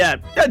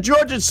Lafayette?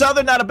 Georgia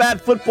Southern, not a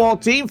bad football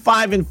team.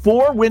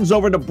 5-4, wins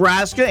over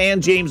Nebraska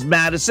and James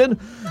Madison.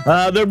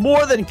 They're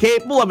more than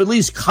capable of at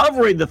least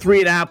covering the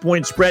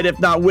 3.5-point spread, if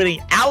not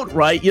winning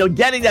outright.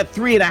 Getting that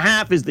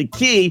 3.5 is the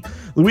key.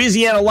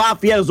 Louisiana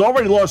Lafayette has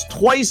already lost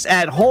twice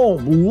at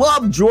home.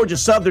 Love Georgia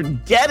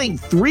Southern getting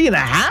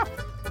 3.5.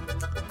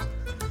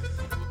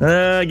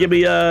 Give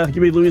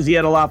me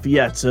Louisiana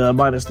Lafayette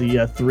minus the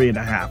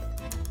 3.5.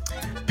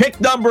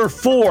 Pick number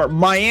 4,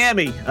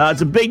 Miami.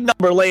 It's a big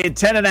number, laying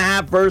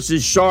 10.5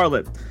 versus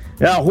Charlotte.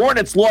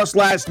 Hornets lost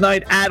last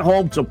night at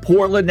home to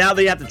Portland. Now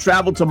they have to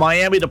travel to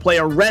Miami to play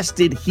a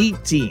rested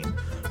Heat team.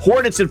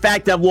 Hornets, in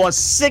fact, have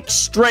lost 6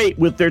 straight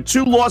with their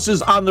 2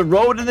 losses on the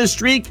road in this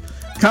streak,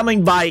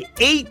 coming by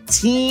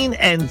 18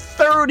 and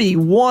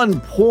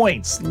 31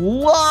 points.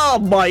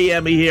 Love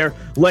Miami here,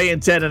 laying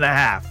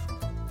 10.5.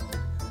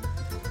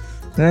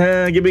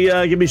 Give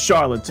me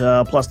Charlotte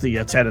plus the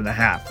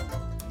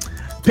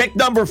 10.5. Pick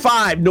number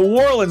 5, New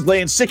Orleans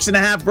laying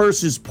 6.5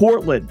 versus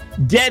Portland.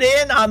 Get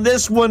in on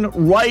this one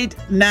right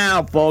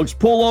now, folks.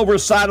 Pull over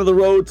side of the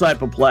road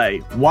type of play.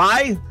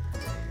 Why?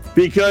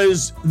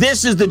 Because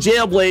this is the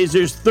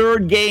Jailblazers'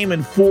 3rd game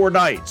in 4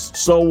 nights.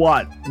 So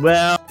what?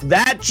 Well,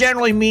 that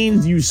generally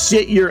means you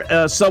sit your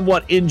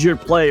somewhat injured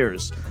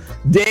players.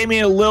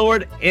 Damian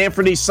Lillard,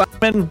 Anthony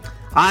Simon,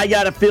 I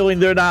got a feeling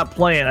they're not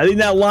playing. I think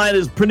that line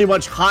is pretty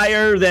much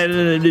higher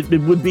than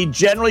it would be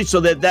generally, so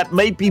that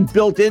might be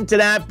built into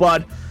that.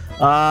 But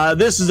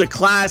This is a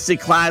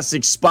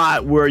classic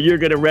spot where you're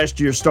going to rest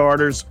your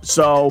starters.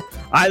 So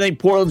I think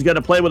Portland's going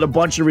to play with a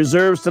bunch of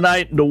reserves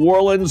tonight. New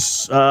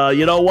Orleans,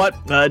 you know what?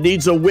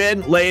 Needs a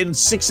win, laying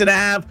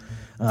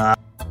 6.5.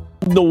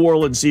 New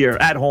Orleans here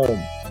at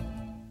home.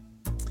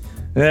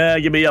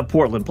 Give me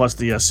Portland plus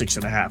the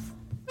 6.5.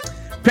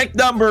 Pick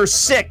number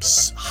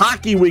 6,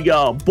 hockey we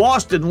go.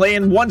 Boston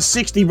laying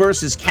 160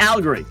 versus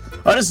Calgary.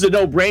 Oh, this is a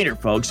no-brainer,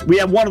 folks. We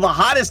have one of the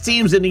hottest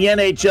teams in the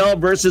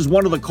NHL versus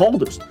one of the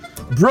coldest.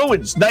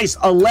 Bruins, nice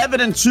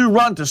 11-2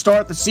 run to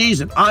start the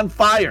season. On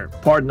fire,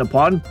 pardon the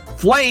pun.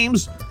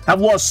 Flames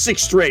have lost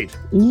 6 straight.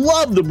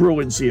 Love the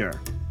Bruins here.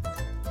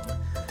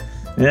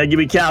 Give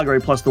me Calgary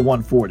plus the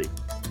 140.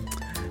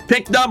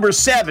 Pick number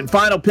 7,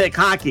 final pick,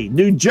 hockey.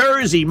 New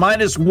Jersey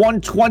minus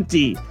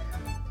 120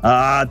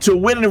 to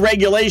win in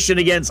regulation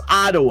against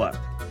Ottawa.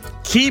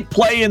 Keep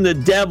playing the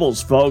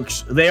Devils,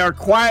 folks. They are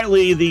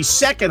quietly the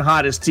second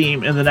hottest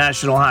team in the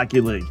National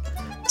Hockey League.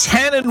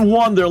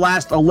 10-1 their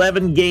last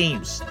 11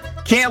 games.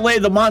 Can't lay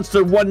the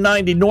monster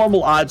 190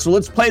 normal odds, so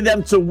let's play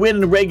them to win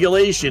in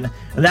regulation,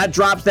 and that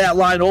drops that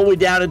line all the way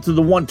down into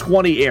the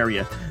 120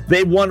 area.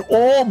 They've won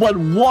all but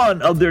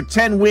one of their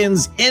 10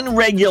 wins in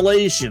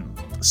regulation.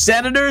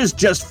 Senators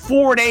just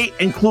 4-8,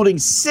 including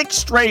 6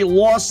 straight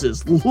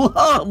losses.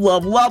 Love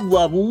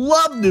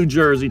New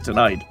Jersey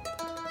tonight.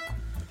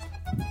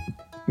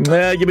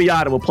 Give me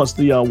Ottawa plus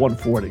the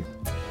 140.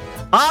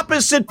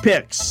 Opposite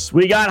picks.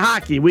 We got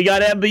hockey. We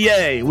got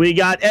NBA. We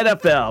got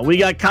NFL. We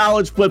got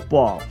college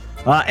football.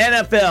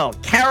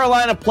 NFL,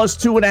 Carolina plus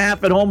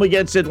 2.5 at home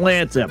against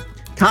Atlanta.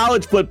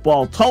 College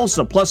football,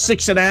 Tulsa plus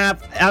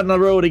 6.5 out on the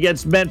road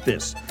against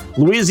Memphis.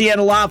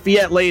 Louisiana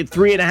Lafayette laid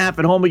 3.5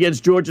 at home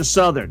against Georgia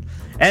Southern.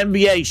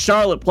 NBA,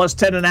 Charlotte plus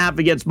 10.5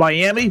 against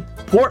Miami.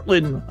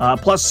 Portland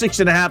plus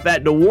 6.5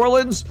 at New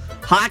Orleans.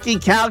 Hockey,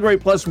 Calgary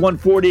plus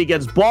 140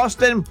 against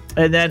Boston.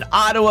 And then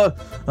Ottawa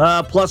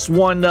plus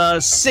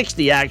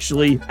 160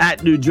 actually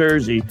at New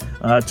Jersey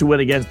to win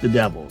against the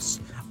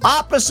Devils.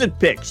 Opposite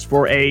picks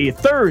for a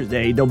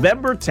Thursday,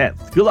 November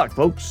 10th. Good luck,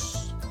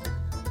 folks.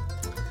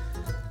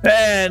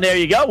 And there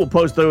you go. We'll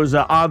post those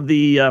on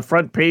the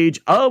front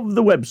page of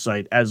the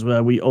website, as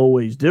we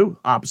always do,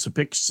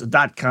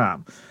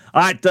 oppositepicks.com.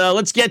 All right,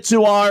 let's get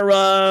to our,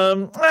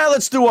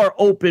 let's do our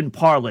open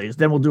parlays.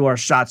 Then we'll do our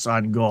shots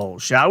on goal,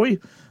 shall we?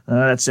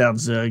 That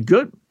sounds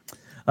good.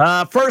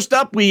 First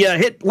up, we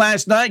hit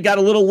last night, got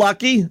a little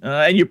lucky,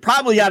 and you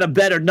probably got a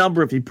better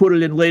number if you put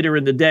it in later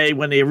in the day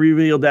when they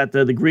revealed that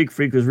the Greek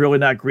Freak was really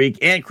not Greek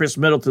and Chris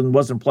Middleton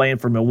wasn't playing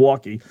for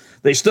Milwaukee.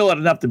 They still had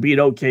enough to beat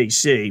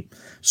OKC.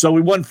 So we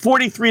won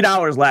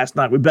 $43 last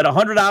night. We bet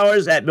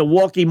 $100 at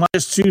Milwaukee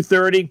minus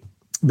 230.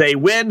 They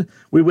win.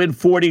 We win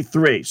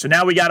 43. So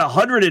now we got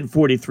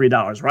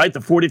 $143, right?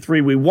 The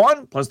 43 we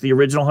won plus the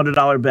original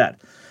 $100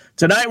 bet.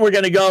 Tonight we're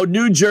going to go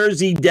New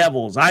Jersey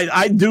Devils.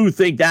 I do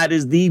think that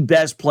is the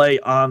best play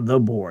on the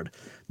board.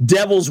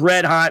 Devils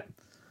red hot.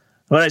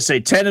 What did I say?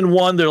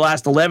 10-1 their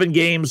last 11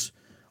 games.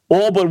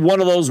 All but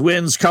one of those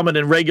wins coming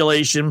in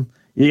regulation.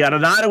 You got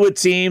an Ottawa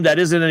team that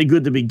isn't any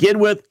good to begin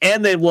with,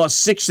 and they've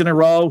lost 6 in a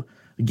row.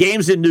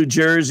 Games in New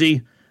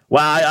Jersey.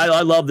 Wow,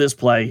 I love this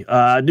play.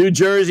 New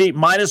Jersey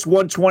minus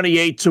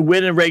 128 to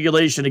win in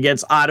regulation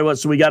against Ottawa.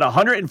 So we got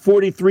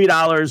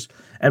 $143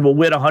 and we'll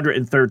win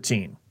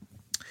 $113.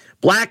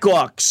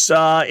 Blackhawks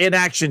in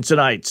action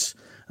tonight.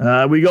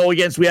 We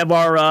have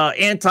our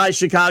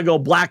anti-Chicago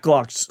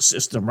Blackhawks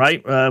system,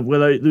 right?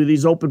 With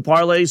these open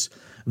parlays.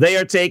 They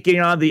are taking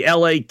on the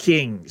LA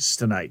Kings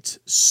tonight.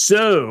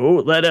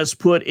 So let us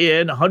put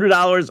in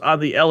 $100 on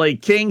the LA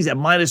Kings at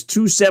minus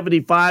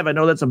 275. I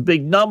know that's a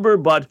big number,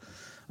 but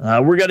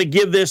we're going to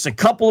give this a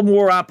couple of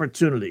more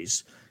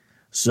opportunities.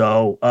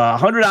 So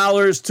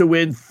 $100 to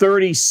win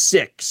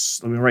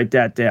 36. Let me write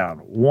that down.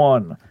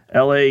 1,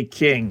 LA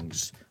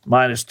Kings.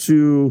 Minus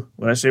 2,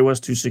 what did I say was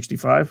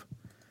 265?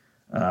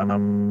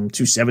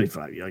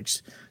 275,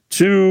 yikes.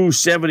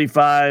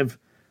 275,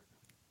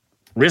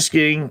 risk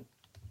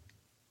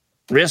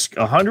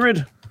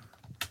 100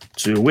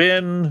 to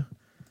win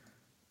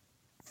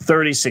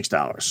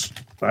 $36.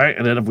 All right,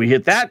 and then if we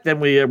hit that, then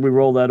we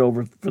roll that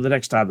over for the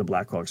next time the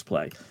Blackhawks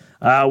play.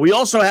 We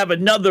also have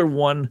another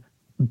one,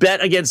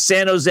 bet against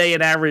San Jose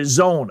and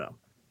Arizona.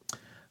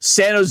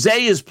 San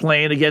Jose is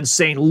playing against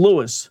St.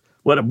 Louis.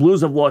 Well, the Blues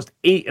have lost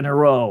 8 in a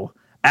row.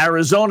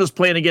 Arizona's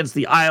playing against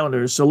the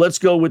Islanders, so let's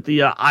go with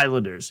the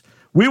Islanders.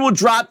 We will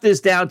drop this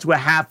down to a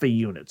half a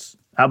unit.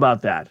 How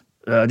about that?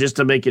 Just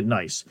to make it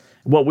nice.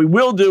 What we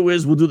will do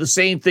is we'll do the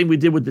same thing we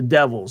did with the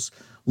Devils.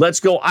 Let's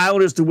go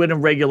Islanders to win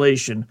in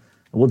regulation.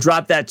 We'll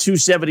drop that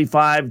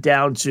 275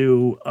 down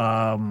to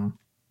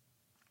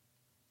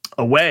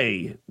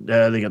away.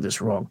 They got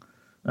this wrong.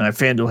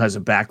 FanDuel has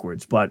it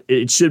backwards, but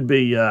it should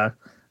be. I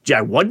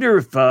wonder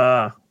if you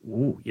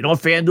know what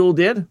FanDuel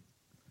did?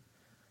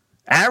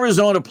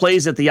 Arizona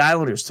plays at the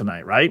Islanders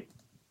tonight, right?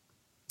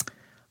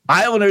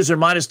 Islanders are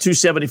minus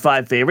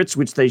 275 favorites,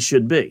 which they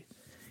should be.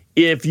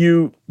 If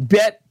you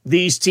bet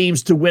these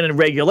teams to win in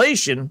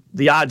regulation,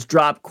 the odds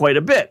drop quite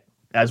a bit,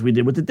 as we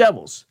did with the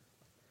Devils.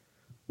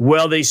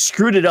 Well, they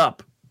screwed it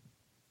up.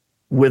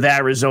 with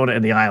Arizona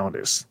and the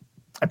Islanders.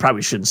 I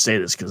probably shouldn't say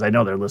this because I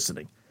know they're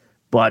listening,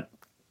 but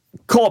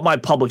call it my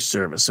public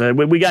service.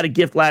 We got a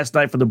gift last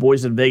night for the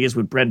boys in Vegas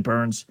with Brent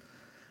Burns.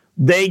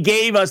 They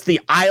gave us the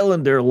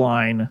Islander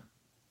line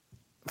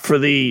for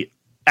the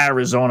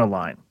Arizona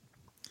line.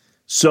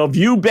 So if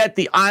you bet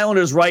the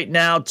Islanders right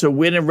now to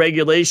win in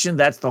regulation,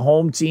 that's the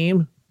home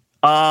team.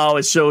 Oh,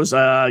 it shows,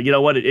 you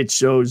know what? It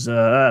shows,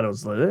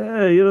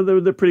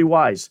 they're pretty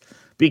wise.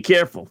 Be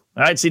careful.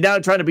 All right, see, now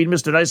I'm trying to be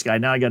Mr. Nice Guy.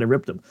 Now I got to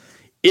rip them.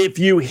 If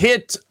you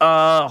hit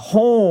a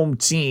home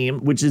team,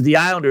 which is the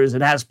Islanders,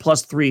 it has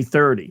plus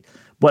 330.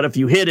 But if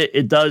you hit it,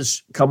 it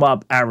does come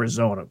up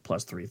Arizona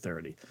plus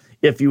 330.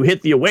 If you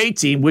hit the away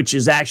team, which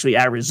is actually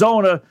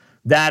Arizona,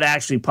 that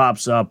actually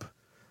pops up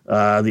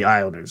the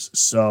Islanders.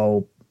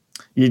 So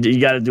you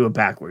got to do it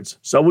backwards.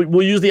 So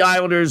we'll use the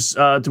Islanders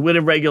to win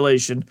in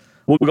regulation.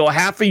 We'll go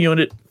half a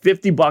unit,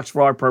 $50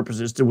 for our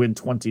purposes to win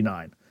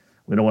 29.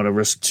 We don't want to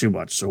risk too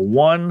much. So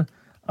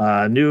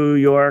New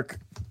York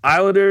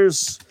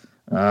Islanders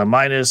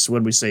minus, what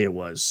did we say it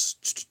was?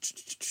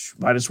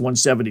 Minus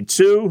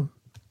 172.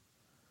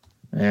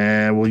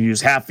 And we'll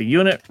use half a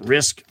unit,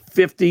 risk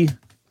 50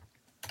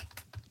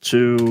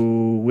 to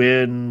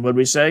win, what did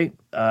we say?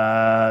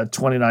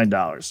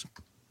 $29.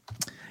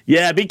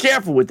 Yeah, be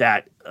careful with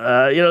that.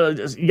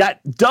 You got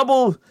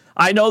double.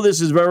 I know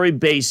this is very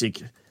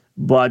basic,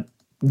 but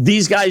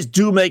these guys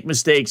do make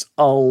mistakes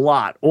a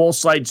lot. All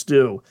sites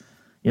do.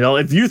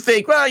 If you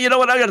think, well, you know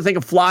what, I'm going to take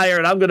a flyer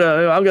and I'm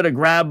gonna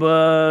grab,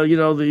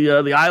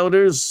 the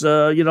Islanders,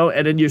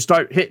 and then you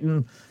start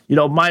hitting,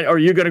 or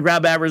you're going to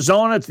grab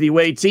Arizona to the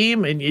away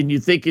team, and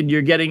you're thinking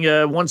you're getting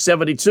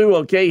 172.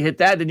 Okay, hit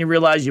that, then you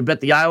realize you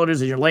bet the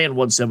Islanders and you're laying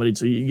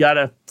 172. You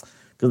gotta,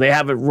 because they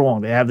have it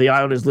wrong. They have the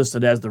Islanders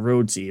listed as the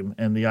road team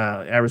and the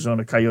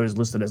Arizona Coyotes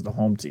listed as the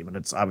home team, and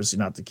it's obviously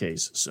not the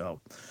case. So,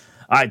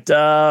 all right,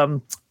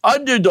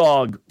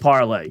 underdog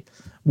parlay.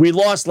 We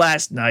lost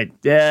last night.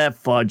 Yeah,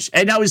 fudge.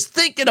 And I was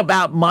thinking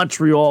about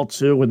Montreal,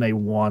 too, when they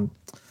won.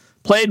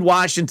 Played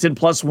Washington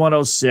plus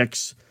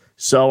 106.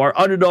 So our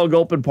underdog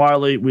open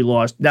parlay, we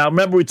lost. Now,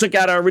 remember, we took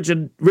out our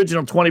original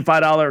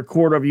 $25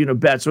 quarter of unit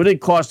bet, so it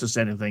didn't cost us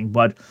anything.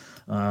 But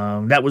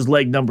that was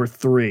leg number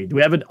 3. Do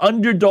we have an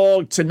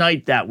underdog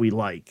tonight that we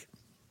like?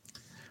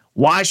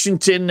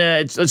 Washington,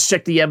 let's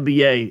check the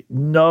NBA.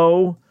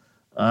 No.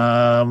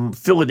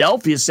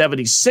 Philadelphia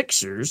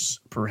 76ers,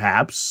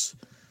 perhaps.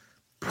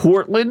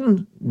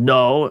 Portland,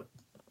 no. All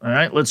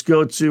right, let's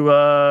go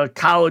to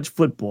college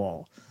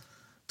football.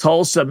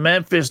 Tulsa,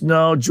 Memphis,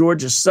 no.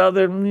 Georgia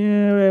Southern,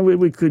 yeah,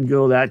 we could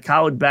go that.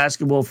 College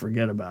basketball,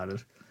 forget about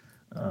it.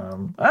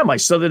 My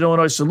Southern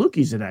Illinois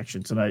Salukis in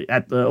action tonight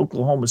at the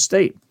Oklahoma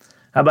State.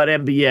 How about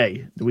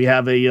NBA? Do we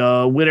have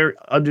a winner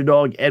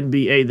underdog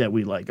NBA that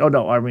we like? Oh,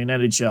 no, I mean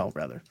NHL,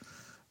 rather.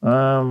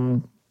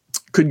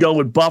 Could go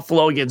with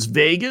Buffalo against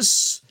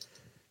Vegas.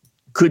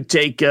 Could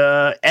take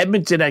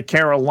Edmonton at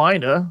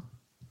Carolina.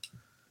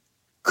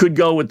 Could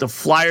go with the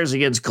Flyers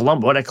against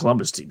Columbus. Oh, that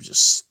Columbus team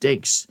just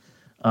stinks.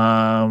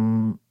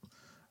 Red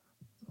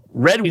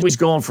Wings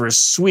going for a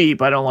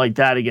sweep. I don't like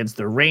that against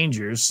the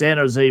Rangers. San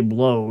Jose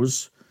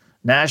blows.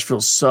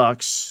 Nashville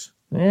sucks.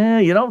 There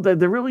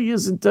really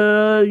isn't.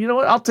 You know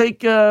what? I'll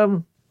take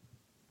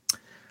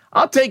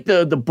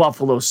the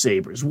Buffalo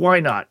Sabres. Why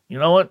not? You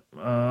know what?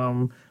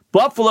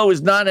 Buffalo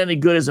is not any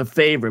good as a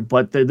favorite,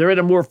 but they're in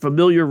a more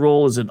familiar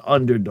role as an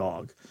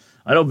underdog.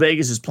 I know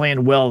Vegas is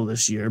playing well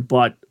this year,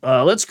 but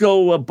let's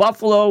go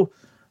Buffalo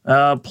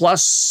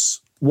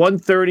plus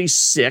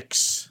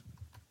 136.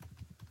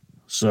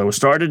 So we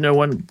started a new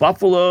one.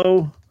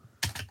 Buffalo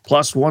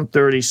plus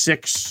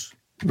 136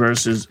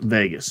 versus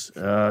Vegas.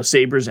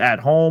 Sabres at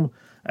home.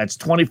 That's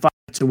 25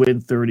 to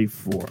win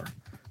 34.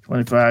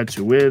 25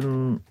 to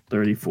win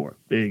 34.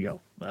 There you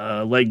go.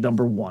 Leg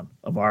number 1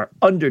 of our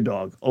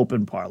underdog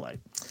open parlay.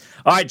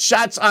 All right,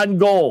 shots on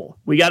goal.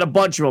 We got a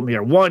bunch of them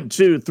here. 1,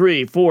 2,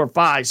 3, 4,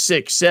 5,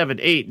 6, 7,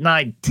 8,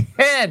 9,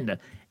 10.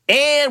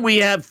 And we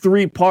have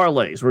 3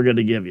 parlays we're going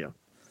to give you.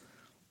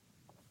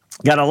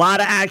 Got a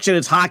lot of action.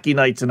 It's hockey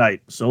night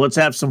tonight, so let's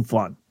have some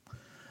fun.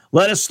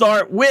 Let us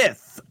start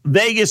with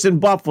Vegas and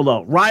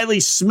Buffalo. Riley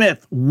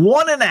Smith,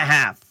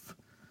 1.5.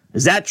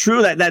 Is that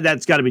true?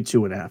 That's got to be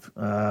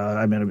 2.5.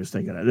 I made a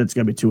mistake on that. That's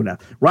got to be 2.5.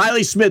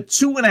 Riley Smith,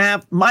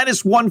 2.5,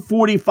 minus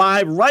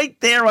 145, right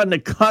there on the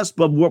cusp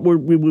of what we're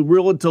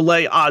willing to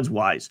lay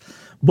odds-wise.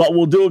 But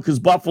we'll do it because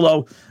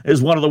Buffalo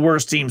is one of the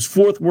worst teams,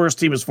 4th worst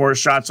team as far as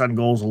shots on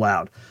goals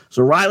allowed.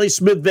 So Riley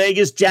Smith,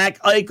 Vegas, Jack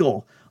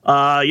Eichel.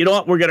 You know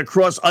what? We're going to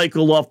cross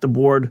Eichel off the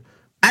board.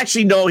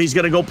 Actually, no, he's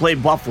going to go play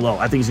Buffalo.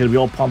 I think he's going to be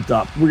all pumped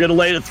up. We're going to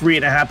lay the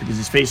 3.5 because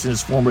he's facing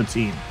his former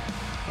team.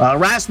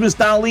 Rasmus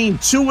Dahlin,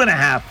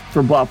 2.5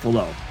 for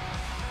Buffalo.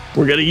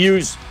 We're going to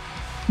use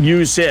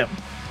him.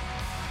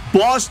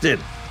 Boston,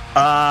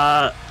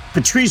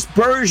 Patrice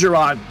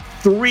Bergeron,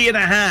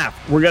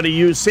 3.5. We're going to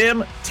use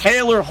him.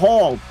 Taylor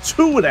Hall,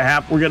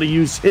 2.5. We're going to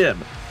use him.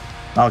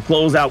 I'll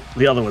close out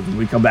the other ones when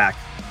we come back.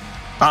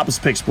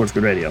 Opposite Pick Sports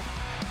Grid Radio.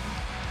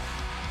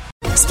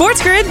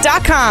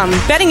 SportsGrid.com.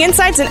 Betting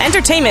insights and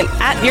entertainment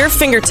at your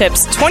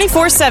fingertips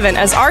 24/7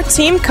 as our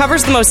team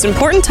covers the most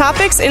important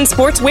topics in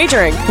sports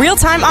wagering.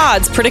 Real-time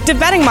odds, predictive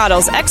betting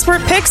models,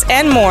 expert picks,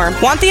 and more.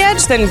 Want the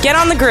edge? Then get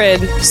on the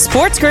grid.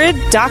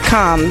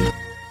 SportsGrid.com.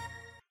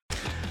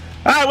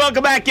 All right,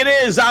 welcome back. It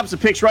is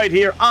Opposite Picks right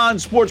here on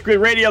Sports Grid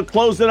Radio.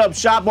 Closing up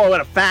shop. Boy, what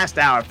a fast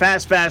hour.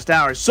 Fast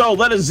hour. So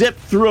let us zip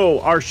through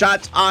our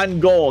shots on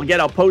goal. Again,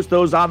 I'll post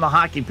those on the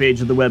hockey page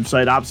of the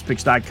website,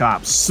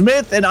 OppositePicks.com.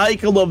 Smith and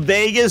Eichel of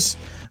Vegas.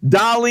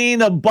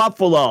 Dahlin of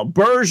Buffalo.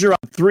 Bergeron,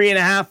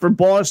 3.5 for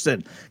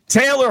Boston.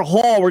 Taylor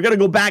Hall, we're going to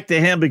go back to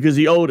him because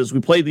he owed us.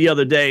 We played the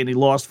other day and he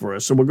lost for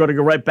us, so we're going to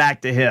go right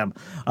back to him.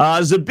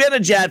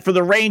 Zibanejad for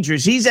the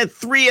Rangers. He's at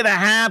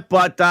 3.5,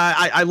 but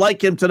I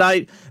like him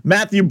tonight.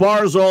 Matthew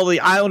Barzal, the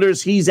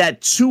Islanders, he's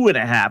at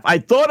 2.5. I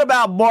thought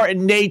about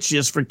Martin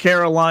Necas for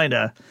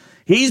Carolina.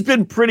 He's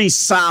been pretty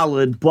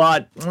solid,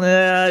 but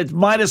it's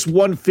minus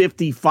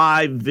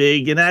 155,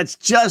 Vig, and that's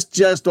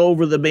just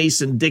over the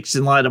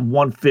Mason-Dixon line of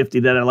 150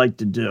 that I like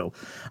to do.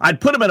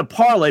 I'd put him in a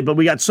parlay, but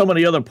we got so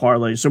many other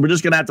parlays, so we're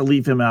just going to have to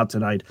leave him out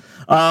tonight.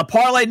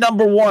 Parlay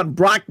number 1,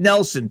 Brock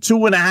Nelson,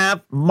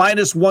 2.5,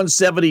 minus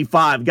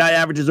 175. Guy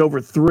averages over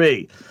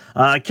 3.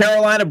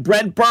 Carolina,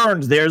 Brent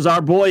Burns, there's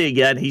our boy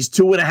again. He's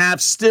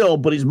 2.5 still,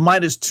 but he's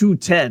minus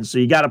 210, so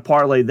you got to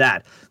parlay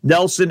that.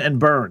 Nelson and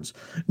Burns.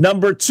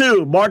 Number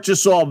 2,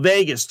 Marchessault,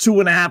 Vegas,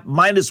 2.5,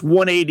 minus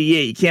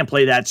 188. You can't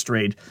play that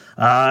straight.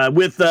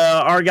 With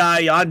our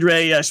guy,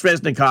 Andrei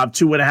Svechnikov,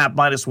 2.5,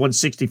 minus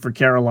 160 for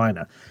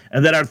Carolina.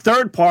 And then our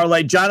third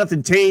parlay,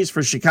 Jonathan Toews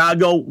for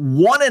Chicago,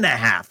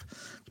 1.5,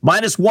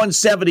 minus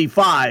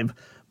 175.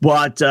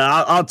 But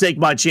I'll take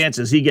my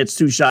chances. He gets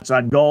 2 shots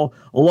on goal,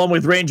 along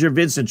with Ranger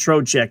Vincent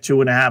Trocheck,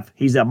 2.5.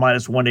 He's at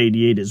minus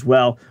 188 as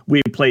well.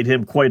 We played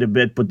him quite a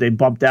bit, but they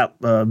bumped out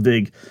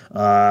Vig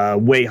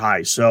way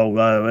high. So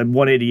at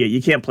 188,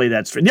 you can't play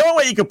that straight. The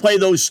only way you can play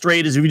those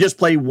straight is if you just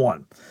play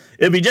one.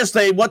 If you just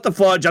say, what the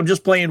fudge, I'm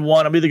just playing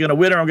one. I'm either going to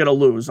win or I'm going to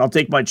lose. I'll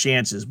take my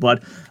chances.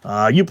 But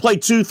you play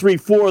 2, 3,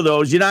 4 of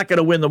those, you're not going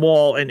to win them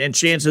all. And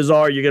chances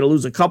are you're going to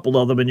lose a couple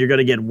of them and you're going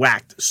to get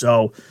whacked.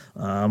 So,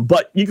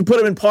 but you can put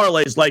them in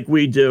parlays like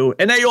we do.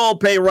 And they all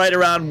pay right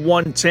around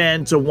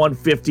 110 to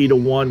 150 to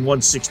 1,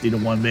 160 to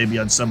 1 maybe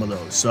on some of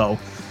those. So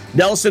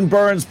Nelson,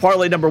 Burns,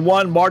 parlay number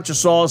 1.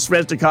 Marchessault,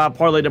 Svechnikov,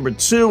 parlay number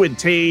 2. And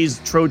Toews,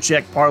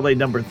 Trocheck, parlay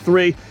number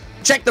 3.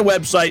 Check the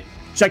website.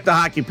 Check the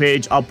hockey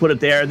page. I'll put it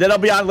there. Then I'll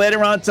be on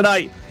later on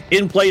tonight.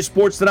 In Play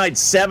Sports Tonight,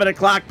 7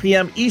 o'clock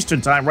p.m.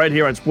 Eastern Time right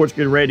here on Sports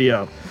Grid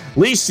Radio.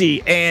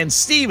 Lisi and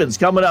Stevens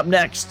coming up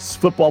next.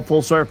 Football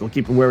Full Circle.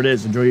 Keep it where it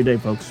is. Enjoy your day,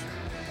 folks.